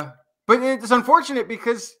 But it's unfortunate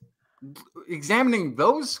because examining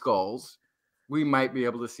those skulls, we might be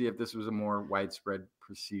able to see if this was a more widespread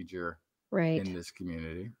procedure in this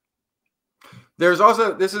community. There's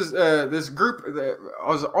also, this group that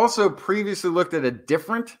was also previously looked at a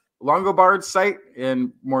different Longobard site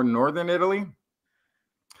in more northern Italy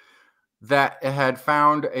that had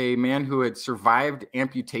found a man who had survived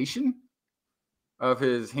amputation of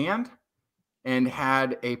his hand and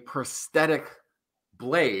had a prosthetic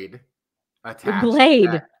blade attached. A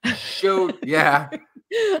blade showed, yeah.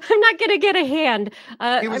 I'm not gonna get a hand.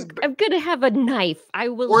 I'm gonna have a knife. I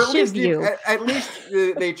will shiv you. At least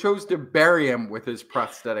they chose to bury him with his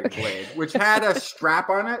prosthetic blade, which had a strap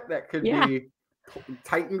on it that could be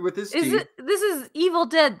tightened with his teeth. This is Evil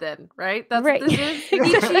Dead then, right? That's right. What this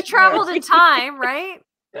is. He traveled in time, right?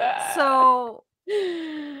 So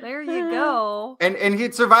there you go. And he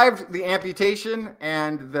had survived the amputation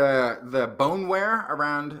and the bone wear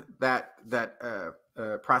around that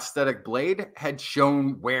prosthetic blade had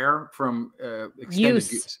shown wear from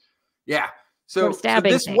extended use. Yeah. So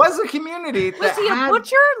this was a community that was he a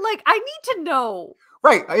butcher? Like, I need to know.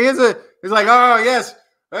 Right. He's like, oh yes,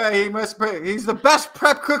 he's the best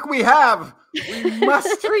prep cook we have. We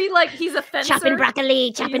must he's a fencer. Chopping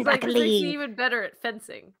broccoli. He's even better at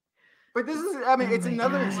fencing. But this is, it's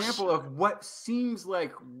another example of what seems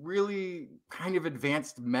like really kind of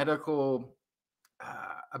advanced medical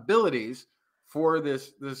abilities for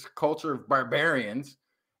this culture of barbarians.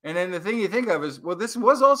 And then the thing you think of is, well, this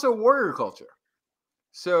was also warrior culture.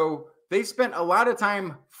 So they spent a lot of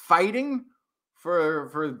time fighting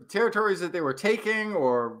for territories that they were taking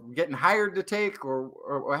or getting hired to take or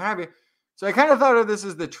what have you. So I kind of thought of this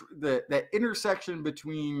as the intersection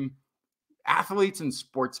between athletes and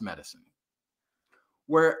sports medicine,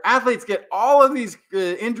 where athletes get all of these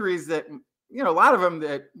injuries that, a lot of them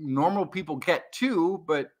that normal people get too,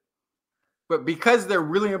 but because they're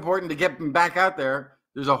really important to get them back out there,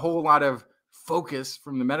 there's a whole lot of focus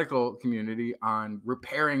from the medical community on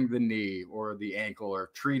repairing the knee or the ankle or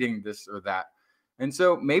treating this or that. And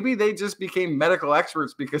so maybe they just became medical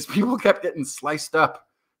experts because people kept getting sliced up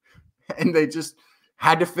and they just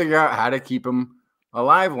had to figure out how to keep them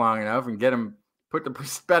alive long enough and get them put the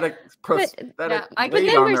prosthetic I can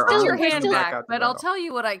never steal your hand back, but I'll tell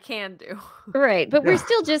you what I can do. Right, but we're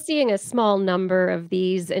still just seeing a small number of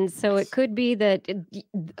these, and so it could be that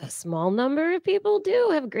a small number of people do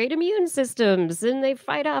have great immune systems, and they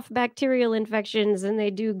fight off bacterial infections, and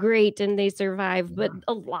they do great, and they survive, but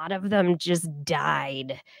a lot of them just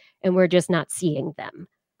died, and we're just not seeing them.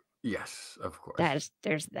 Yes, of course.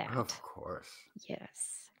 There's that. Of course.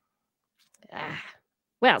 Yes.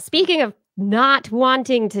 Well, speaking of not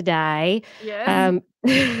wanting to die, Yes.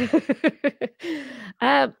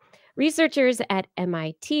 researchers at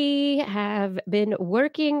MIT have been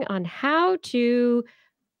working on how to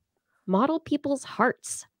model people's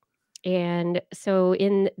hearts. And so,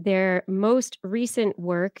 in their most recent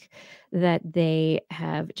work that they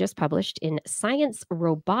have just published in Science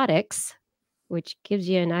Robotics, which gives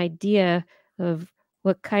you an idea of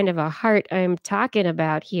what kind of a heart I'm talking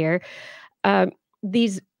about here,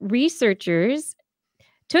 these researchers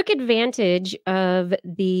took advantage of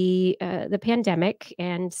the pandemic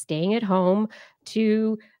and staying at home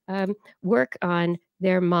to work on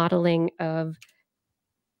their modeling of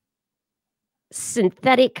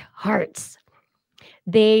synthetic hearts.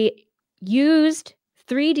 They used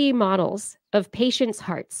 3D models of patients'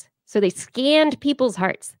 hearts. So they scanned people's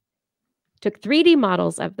hearts, took 3D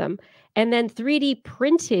models of them, and then 3D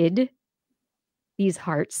printed these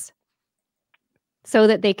hearts so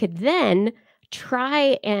that they could then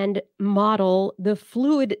try and model the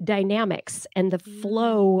fluid dynamics and the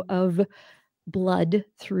flow of blood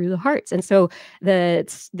through the hearts. And so there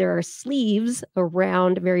are sleeves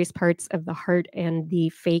around various parts of the heart and the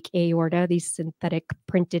fake aorta, these synthetic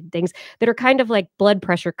printed things that are kind of like blood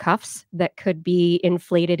pressure cuffs that could be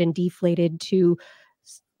inflated and deflated to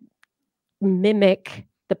mimic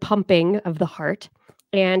the pumping of the heart.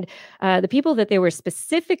 And the people that they were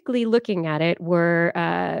specifically looking at it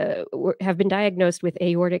have been diagnosed with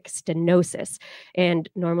aortic stenosis. And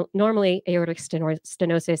normally aortic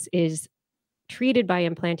stenosis is treated by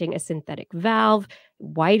implanting a synthetic valve,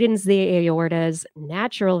 widens the aorta's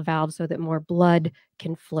natural valve so that more blood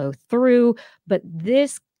can flow through. But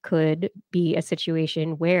this could be a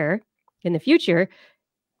situation where, in the future,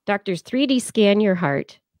 doctors 3D scan your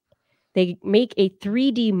heart. They make a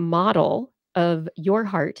 3D model of your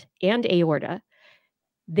heart and aorta.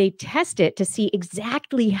 They test it to see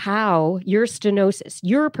exactly how your stenosis,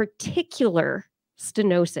 your particular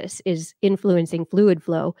stenosis, is influencing fluid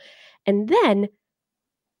flow, and then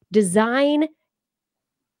design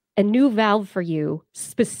a new valve for you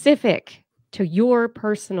specific to your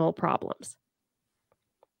personal problems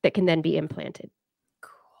that can then be implanted.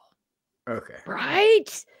 Cool. Okay.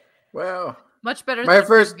 Right? Well, Much better my than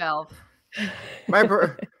first- a valve.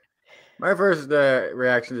 my first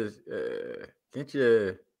reaction is, can't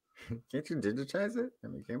you digitize it? I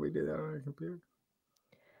mean, can't we do that on a computer?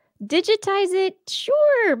 Digitize it,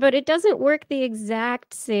 sure, but it doesn't work the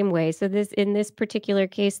exact same way. So in this particular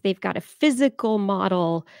case, they've got a physical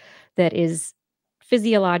model that is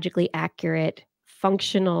physiologically accurate,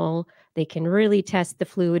 functional. They can really test the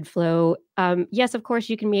fluid flow. Yes, of course,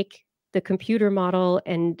 you can make the computer model,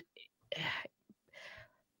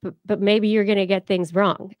 but maybe you're going to get things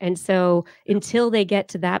wrong. And so until they get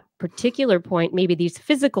to that particular point, maybe these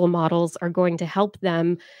physical models are going to help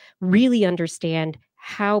them really understand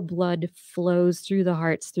how blood flows through the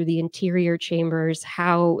hearts, through the interior chambers,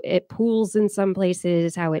 how it pools in some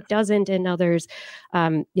places, how it doesn't in others,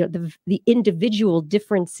 the individual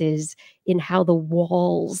differences in how the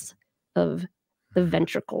walls of the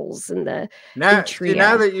ventricles and the atria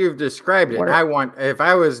now that you've described it, work. if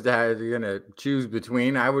I was gonna choose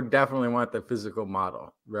between, I would definitely want the physical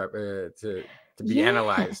model to be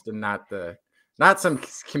analyzed, and not some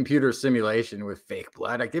computer simulation with fake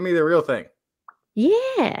blood. Like, give me the real thing.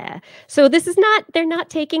 Yeah. So they're not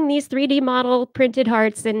taking these 3D model printed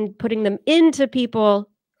hearts and putting them into people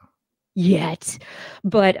yet.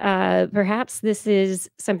 But perhaps this is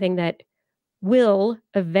something that will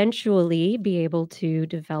eventually be able to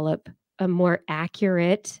develop a more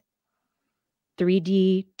accurate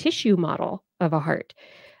 3D tissue model of a heart.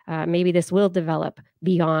 Maybe this will develop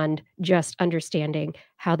beyond just understanding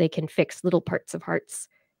how they can fix little parts of hearts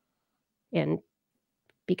and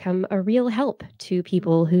become a real help to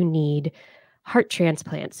people who need heart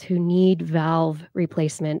transplants, who need valve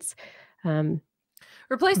replacements.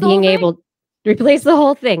 Replace the whole thing. Replace the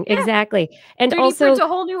whole thing. Yeah. Exactly. And 3D also print a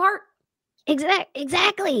whole new heart.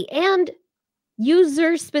 Exactly. And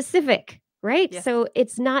user specific, right? Yeah. So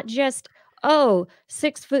it's not just,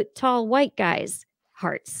 6 foot tall white guys'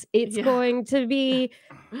 hearts. It's going to be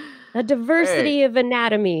a diversity of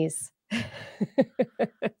anatomies.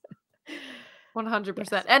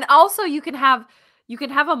 100%. Yes. And also you can have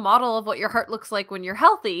a model of what your heart looks like when you're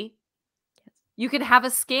healthy. You can have a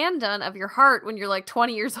scan done of your heart when you're like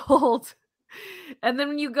 20 years old. And then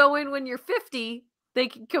when you go in when you're 50, they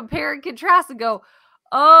can compare and contrast and go,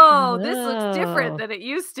 this looks different than it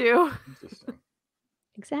used to.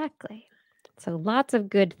 Exactly. So lots of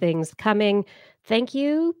good things coming. Thank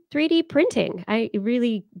you, 3D printing. I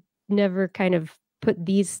really never kind of put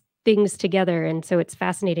these things together. And so it's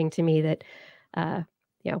fascinating to me that,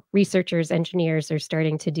 researchers, engineers are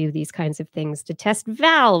starting to do these kinds of things to test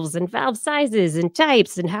valves and valve sizes and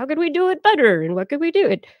types. And how could we do it better? And what could we do?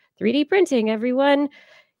 It 3D printing, everyone.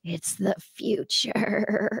 It's the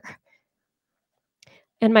future.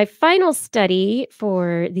 And my final study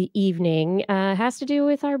for the evening has to do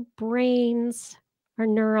with our brains, our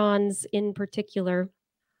neurons in particular.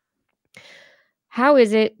 How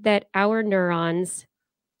is it that our neurons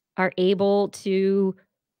are able to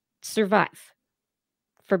survive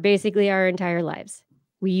for basically our entire lives?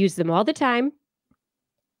 We use them all the time.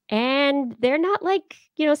 And they're not like,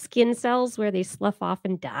 skin cells where they slough off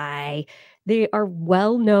and die. They are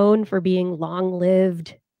well known for being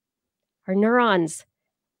long-lived. Our neurons,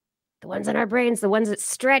 the ones in our brains, the ones that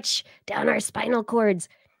stretch down our spinal cords,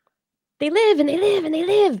 they live and they live and they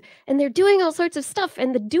live. And they're doing all sorts of stuff.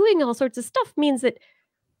 And the doing all sorts of stuff means that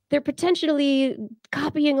they're potentially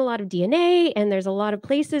copying a lot of DNA, and there's a lot of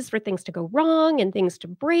places for things to go wrong and things to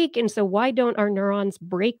break. And so why don't our neurons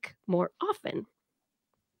break more often?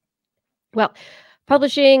 Well,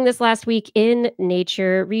 publishing this last week in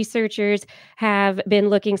Nature, researchers have been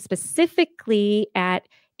looking specifically at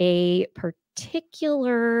a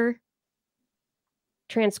particular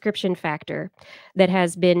transcription factor that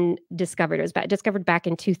has been discovered. It was discovered back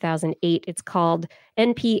in 2008. It's called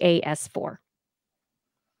NPAS4.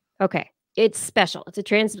 Okay, it's special. It's a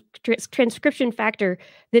transcription factor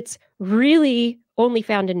that's really only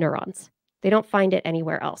found in neurons. They don't find it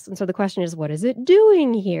anywhere else. And so the question is, what is it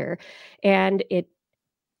doing here? And it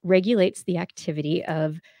regulates the activity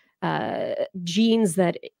of genes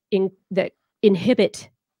that inhibit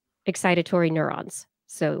excitatory neurons.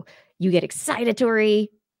 So you get excitatory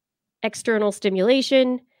external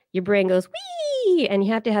stimulation, your brain goes, wee, and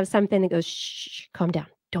you have to have something that goes, shh, calm down.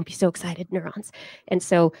 Don't be so excited, neurons. And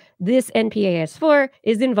so this NPAS4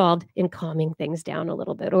 is involved in calming things down a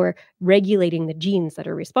little bit or regulating the genes that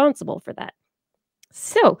are responsible for that.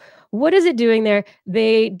 So what is it doing there?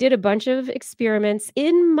 They did a bunch of experiments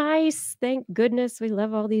in mice. Thank goodness we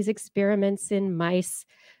love all these experiments in mice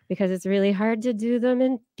because it's really hard to do them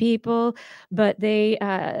in people. But they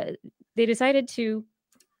decided to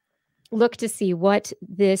look to see what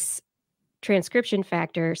this transcription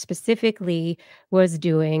factor specifically was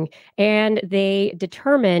doing, and they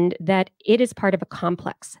determined that it is part of a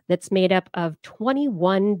complex that's made up of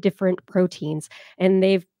 21 different proteins, and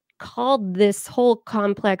they've called this whole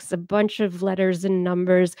complex a bunch of letters and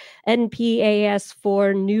numbers,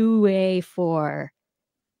 NPAS4, new A4.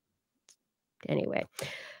 Anyway,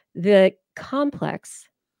 the complex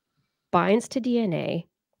binds to DNA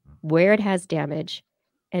where it has damage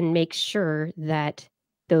and makes sure that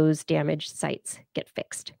those damaged sites get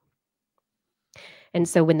fixed. And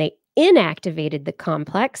so when they inactivated the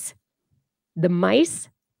complex, the mice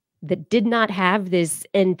that did not have this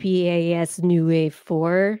NPAS new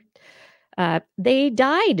A4, they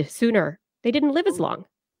died sooner. They didn't live as long.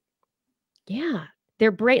 Yeah,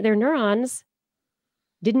 their neurons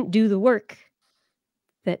didn't do the work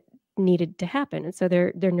that needed to happen. And so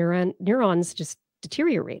their neurons just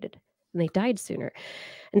deteriorated and they died sooner.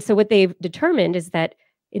 And so what they've determined is that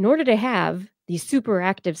in order to have these super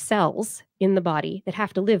active cells in the body that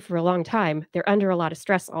have to live for a long time, they're under a lot of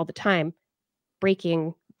stress all the time,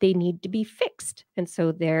 breaking, they need to be fixed. And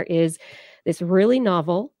so there is this really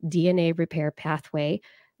novel DNA repair pathway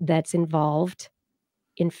that's involved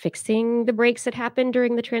in fixing the breaks that happen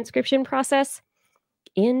during the transcription process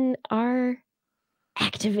in our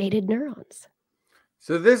activated neurons.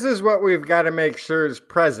 So this is what we've got to make sure is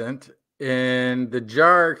present in the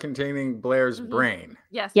jar containing Blair's brain.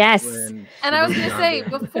 Yes. Yes. And I was going to say,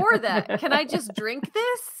 before that, can I just drink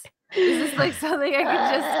this? Is this like something I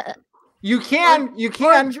can just... You can.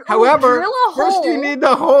 However, first you need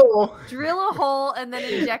the hole. Drill a hole and then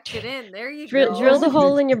inject it in. There you go. Drill the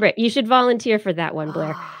hole in your brain. You should volunteer for that one,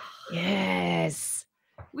 Blair. Yes.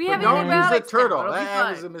 We have don't use the turtle.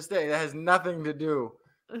 That was a mistake. That has nothing to do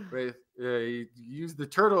with... you use the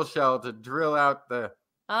turtle shell to drill out the...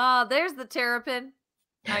 there's the terrapin.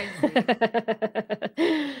 I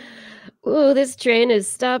see. Ooh, this train is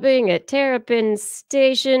stopping at Terrapin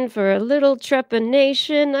Station for a little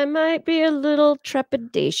trepanation. I might be a little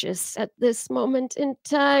trepidatious at this moment in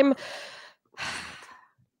time.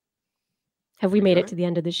 Have we made it to the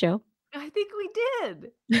end of the show? I think we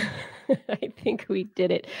did. I think we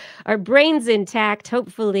did it. Our brain's intact.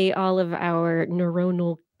 Hopefully all of our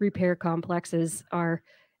neuronal repair complexes are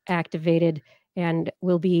activated and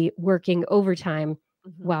will be working overtime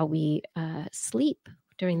while we sleep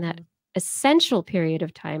during that essential period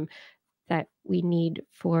of time that we need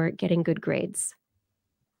for getting good grades.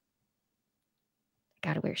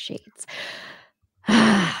 Gotta wear shades.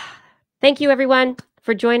 Thank you, everyone,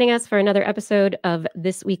 for joining us for another episode of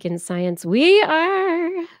This Week in Science. We are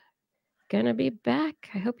gonna be back.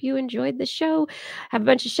 I hope you enjoyed the show. Have a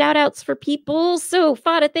bunch of shout outs for people. So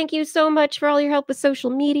Fada, thank you so much for all your help with social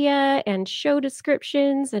media and show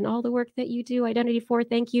descriptions and all the work that you do. Identity 4,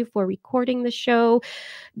 thank you for recording the show.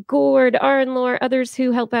 Gord, Arnlore, others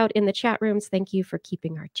who help out in the chat rooms, thank you for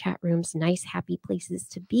keeping our chat rooms nice, happy places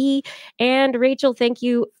to be. And Rachel, thank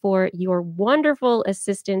you for your wonderful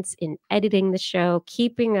assistance in editing the show,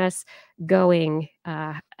 keeping us going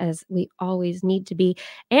as we always need to be.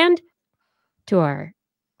 And to our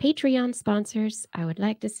Patreon sponsors, I would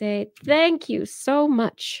like to say thank you so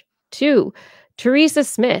much to Teresa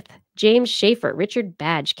Smith, James Schaefer, Richard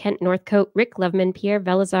Badge, Kent Northcote, Rick Loveman, Pierre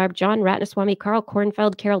Velazarb, John Ratnaswamy, Carl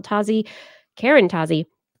Kornfeld, Carol Tozzi, Karen Tozzi,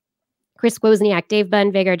 Chris Wozniak, Dave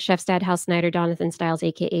Bunn, Vegard Shefstad, Hal Snyder, Donathan Stiles,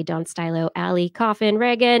 a.k.a. Don Stylo, Ali Coffin,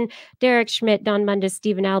 Reagan, Derek Schmidt, Don Mundus,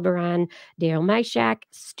 Stephen Albaran, Dale Myshak,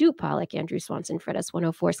 Stu Pollock, Andrew Swanson, Fred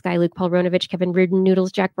S104, Sky Luke, Paul Ronovich, Kevin Rudin,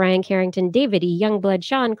 Noodles, Jack Bryan, Carrington, David E. Youngblood,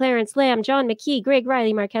 Sean, Clarence Lamb, John McKee, Greg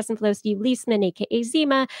Riley, Mark Hessenflow, Steve Leisman, a.k.a.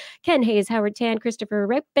 Zima, Ken Hayes, Howard Tan, Christopher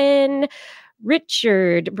Ripin,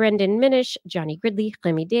 Richard, Brendan Minish, Johnny Gridley,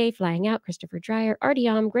 Clemmy Day, Flying Out, Christopher Dreyer,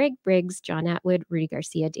 Artyom, Greg Briggs, John Atwood, Rudy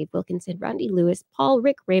Garcia, Dave Wilkinson, Rondi Lewis, Paul,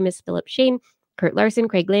 Rick Ramus, Philip Shane, Kurt Larson,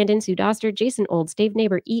 Craig Landon, Sue Doster, Jason Olds, Dave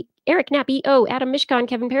Neighbor, Eric Knapp, E.O., Adam Mishkon,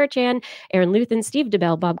 Kevin Parachan, Aaron Luthen, Steve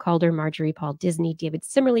DeBell, Bob Calder, Marjorie Paul Disney, David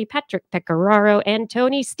Simmerly, Patrick Pecoraro, and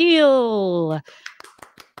Tony Steele.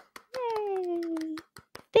 Yay!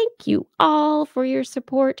 Thank you all for your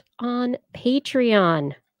support on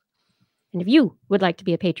Patreon. And if you would like to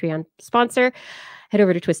be a Patreon sponsor, head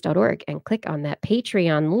over to twist.org and click on that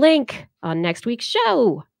Patreon link on next week's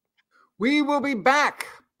show. We will be back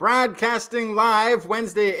broadcasting live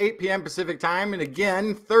Wednesday at 8 p.m. Pacific time and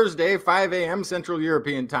again Thursday 5 a.m. Central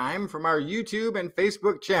European time from our YouTube and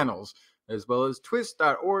Facebook channels, as well as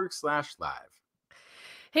twist.org/live.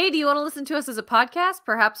 Hey, do you want to listen to us as a podcast?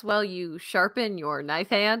 Perhaps while you sharpen your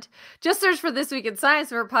knife hand? Just search for This Week in Science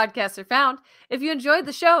where podcasts are found. If you enjoyed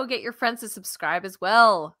the show, get your friends to subscribe as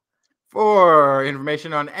well. For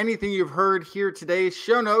information on anything you've heard here today,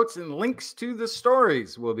 show notes and links to the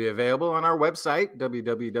stories will be available on our website,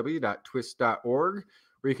 www.twist.org,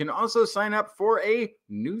 where you can also sign up for a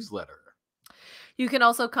newsletter. You can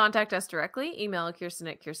also contact us directly. Email Kirsten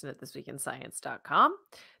at thisweekinscience.com,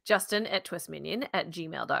 Justin at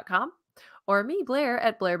twistminion@gmail.com, or me, Blair,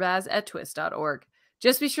 at blairbaz@twist.org.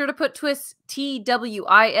 Just be sure to put TWIS,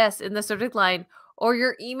 TWIS, in the subject line, or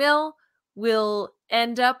your email will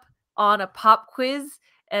end up on a pop quiz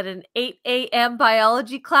at an 8 a.m.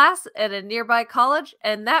 biology class at a nearby college,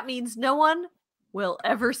 and that means no one will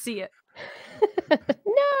ever see it.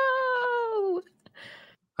 No!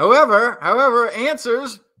 However,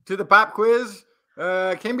 answers to the pop quiz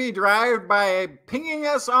can be derived by pinging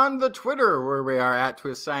us on the Twitter, where we are at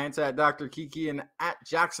Twist Science, at Dr. Kiki, and at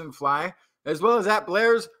Jacksonfly, as well as at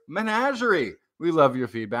Blair's Menagerie. We love your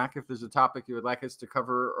feedback. If there's a topic you would like us to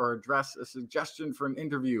cover or address, a suggestion for an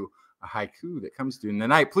interview, a haiku that comes during the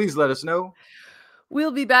night, please let us know.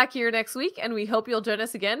 We'll be back here next week, and we hope you'll join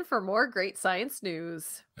us again for more great science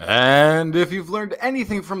news. And if you've learned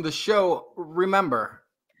anything from the show, remember,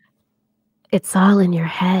 it's all in your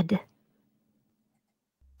head.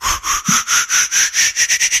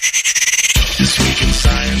 This Week in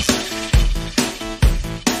Science.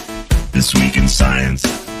 This Week in Science.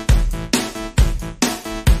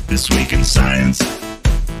 This Week in Science.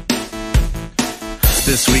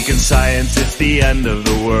 This Week in Science, it's the end of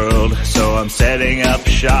the world. So I'm setting up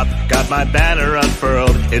shop, got my banner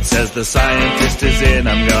unfurled. It says the scientist is in,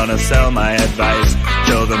 I'm gonna sell my advice.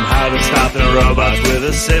 Show them how to stop the robots with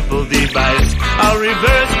a simple device. I'll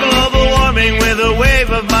reverse global warming with a wave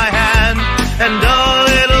of my hand. And all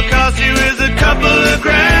it'll cost you is a couple of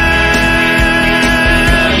grand.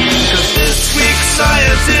 'Cause this week's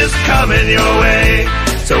science is coming your way.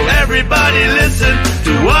 So everybody listen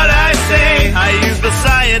to what I say. I use the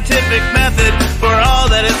scientific method for all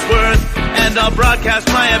that it's worth. And I'll broadcast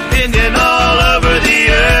my opinion all over the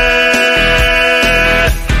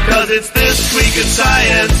earth. 'Cause it's This Week in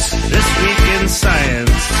Science. This Week in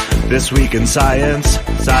Science. This Week in Science.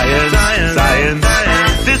 Science. Science.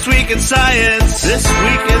 This Week in Science. This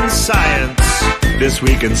Week in Science. This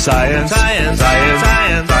Week in Science. Science. Science.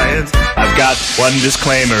 Science. Science. I've got one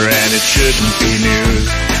disclaimer and it shouldn't be news.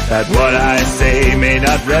 That what I say may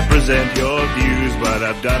not represent your views. But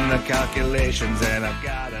I've done the calculations and I've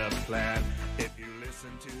got a plan. If you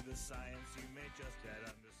listen to the science, you may just yet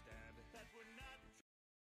understand that we're not...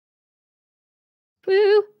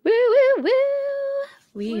 Woo, woo, woo, woo.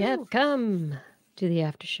 We Woo. have come to the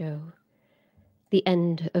after show. The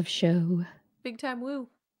end of show. Big time woo.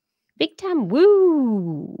 Big time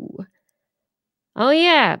woo. Oh,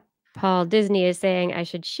 yeah. Paul Disney is saying I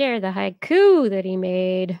should share the haiku that he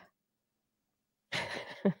made.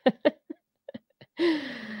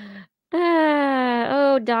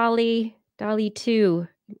 Oh, Dolly. Dolly 2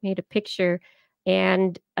 made a picture.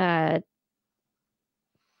 And the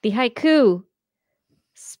haiku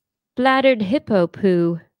splattered hippo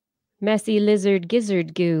poo, messy lizard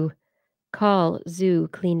gizzard goo, call zoo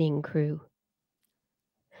cleaning crew.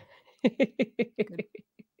 And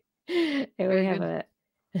we have good.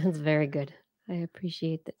 that's very good. I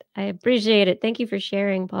appreciate that. I appreciate it. Thank you for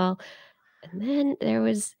sharing, Paul. And then there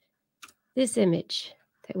was this image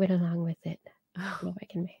that went along with it. I don't know if I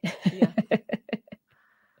can make Yeah.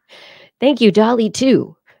 Thank you, Dolly,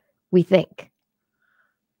 too. We think.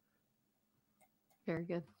 Very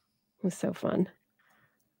good. It was so fun.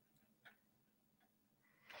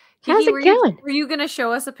 Kiki, How's it going? Were you going to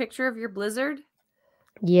show us a picture of your blizzard?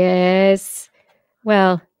 Yes.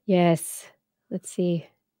 Well, yes. Let's see.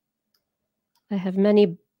 I have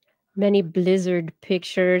many blizzard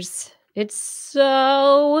pictures. It's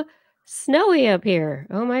so snowy up here.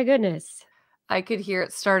 Oh my goodness. I could hear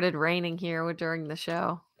it started raining here during the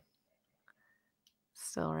show.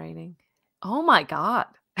 Still raining. Oh my God.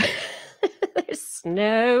 There's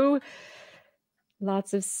snow.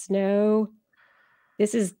 Lots of snow.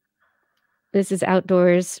 This is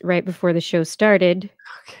outdoors right before the show started.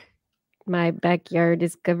 Okay. My backyard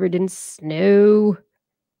is covered in snow.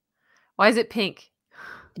 Why is it pink?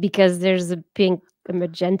 Because there's a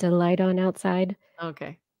magenta light on outside.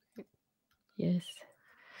 Okay. Yes.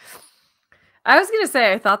 I was going to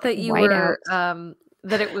say, I thought that you White were, out.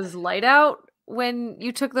 that it was light out when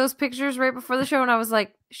you took those pictures right before the show. And I was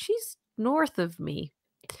like, she's north of me.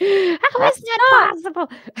 How is that possible?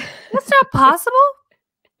 That's not possible.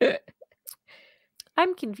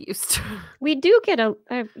 I'm confused. We do get a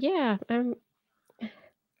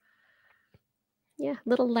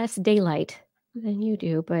little less daylight than you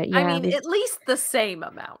do, but yeah. I mean, at least the same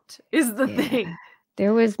amount is the thing.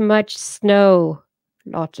 There was much snow,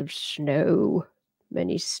 lots of snow,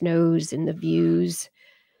 many snows in the views.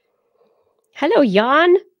 Hello,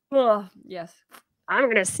 Jan. Oh, yes. I'm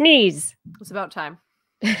gonna sneeze. It's about time.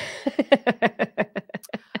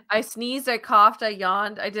 I sneezed, I coughed, I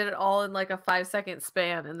yawned. I did it all in like a 5-second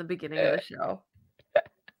span in the beginning of the show.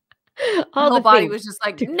 My whole body was just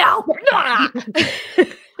like, no.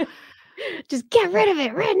 Just get rid of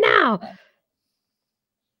it right now.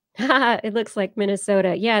 It looks like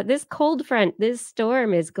Minnesota. Yeah, this cold front, this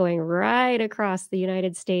storm is going right across the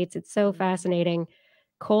United States. It's so fascinating.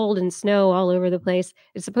 Cold and snow all over the place.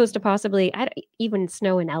 It's supposed to possibly even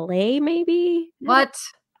snow in LA, maybe? What?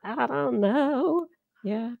 I don't know.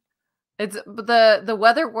 Yeah. It's the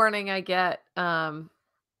weather warning I get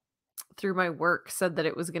through my work said that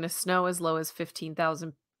it was going to snow as low as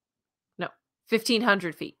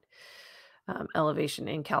 1,500 feet elevation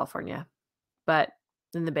in California, but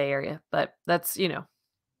in the Bay Area. But that's,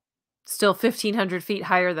 still 1,500 feet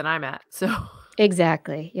higher than I'm at. So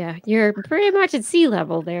exactly. Yeah. You're pretty much at sea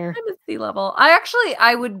level there. I'm at sea level.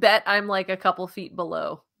 I would bet I'm like a couple feet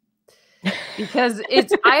below. Because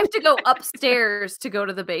I have to go upstairs to go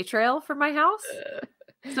to the Bay Trail for my house.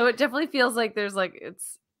 So it definitely feels like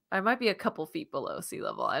I might be a couple feet below sea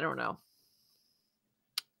level. I don't know.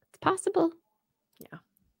 It's possible. Yeah.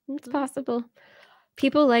 It's possible.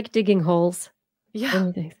 People like digging holes.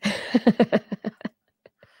 Yeah.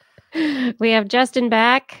 We have Justin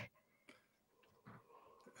back.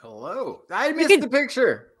 Hello. I missed the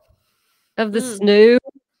picture of the snow.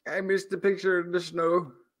 I missed the picture of the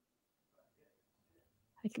snow.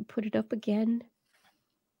 I can put it up again.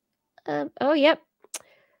 Oh, yep.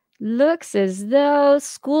 Looks as though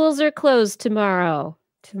schools are closed tomorrow.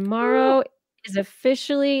 Tomorrow is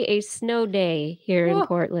officially a snow day here in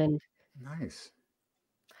Portland. Nice.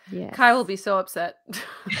 Yeah. Kai will be so upset.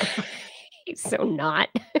 He's so not.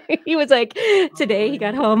 He was like, today he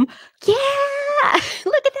got home. Yeah,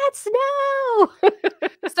 look at that snow.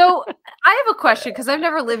 So I have a question because I've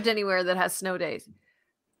never lived anywhere that has snow days.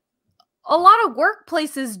 A lot of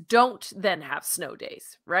workplaces don't then have snow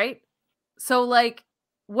days, right? So, like,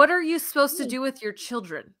 what are you supposed to do with your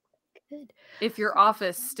children if your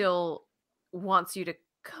office still wants you to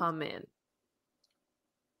come in?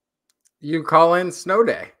 You call in snow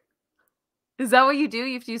day. Is that what you do?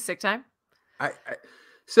 You have to use sick time?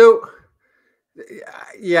 So,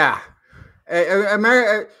 yeah.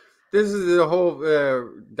 This is the whole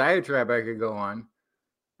diatribe I could go on.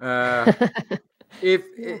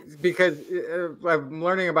 Because I'm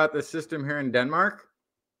learning about the system here in Denmark.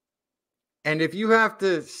 And if you have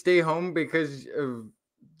to stay home because of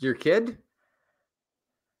your kid,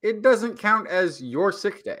 it doesn't count as your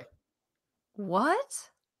sick day. What?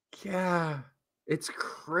 Yeah, it's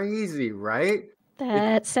crazy, right?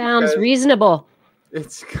 That sounds because- reasonable.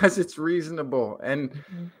 It's because it's reasonable, and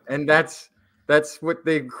Mhm. and that's what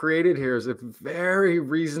they've created here is a very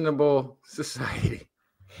reasonable society.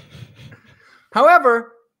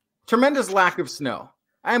 However, tremendous lack of snow.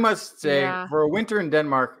 I must say, Yeah. for a winter in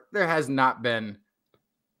Denmark, there has not been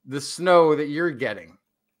the snow that you're getting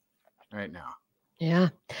right now. Yeah.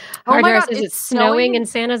 Oh my Hardware God, says it's it's snowing in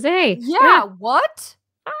San Jose. Yeah, what?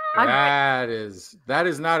 That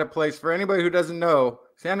is not a place for anybody who doesn't know.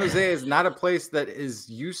 San Jose is not a place that is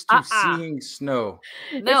used to seeing snow.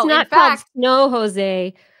 No, It's in not called fact, snow,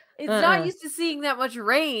 Jose. it's not used to seeing that much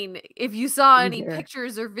rain. If you saw any Either.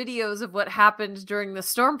 pictures or videos of what happened during the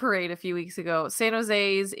storm parade a few weeks ago, San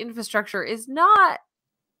Jose's infrastructure is not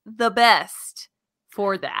the best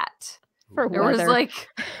for that. For There was weather. like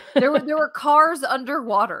there were cars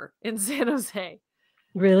underwater in San Jose.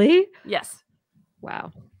 Really? Yes.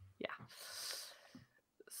 Wow. Yeah.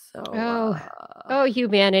 So Oh,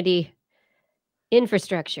 humanity.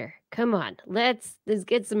 Infrastructure. Come on. Let's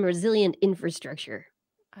get some resilient infrastructure.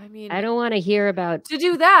 I mean, I don't want to hear about to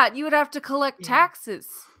do that, you would have to collect taxes.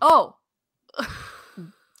 Oh.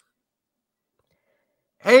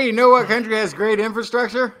 Hey, you know what country has great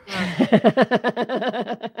infrastructure? We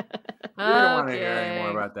don't want to hear any more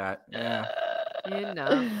Okay. about that. Yeah.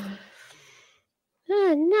 Enough.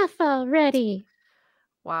 Enough already.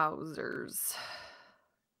 Wowzers.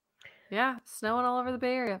 Yeah, snowing all over the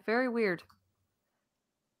Bay Area. Very weird.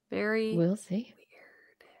 Very We'll see. weird.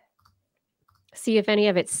 See if any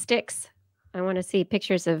of it sticks. I want to see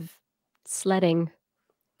pictures of sledding.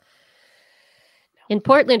 In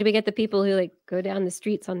Portland, we get the people who like go down the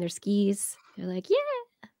streets on their skis. They're like,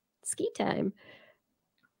 yeah, ski time.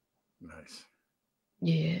 Nice.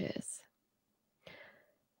 Yes.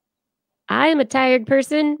 I'm a tired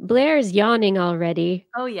person. Blair is yawning already.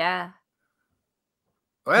 Oh yeah.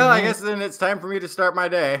 Well, I Yeah. guess then it's time for me to start my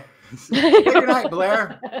day. Say good night,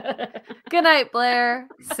 Blair. Good night, Blair.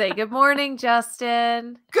 Say good morning,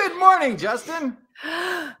 Justin. Good morning, Justin.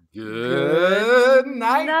 Good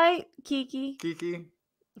night, Night, Kiki. Kiki.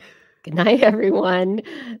 Good night, everyone.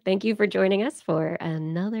 Thank you for joining us for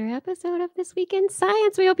another episode of This Week in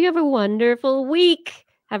Science. We hope you have a wonderful week.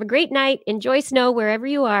 Have a great night. Enjoy snow wherever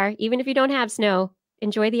you are. Even if you don't have snow,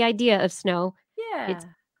 enjoy the idea of snow. Yeah.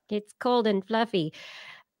 It's cold and fluffy.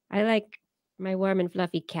 I like my warm and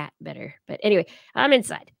fluffy cat better. But anyway, I'm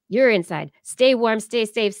inside. You're inside. Stay warm, stay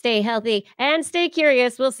safe, stay healthy, and stay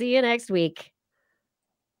curious. We'll see you next week.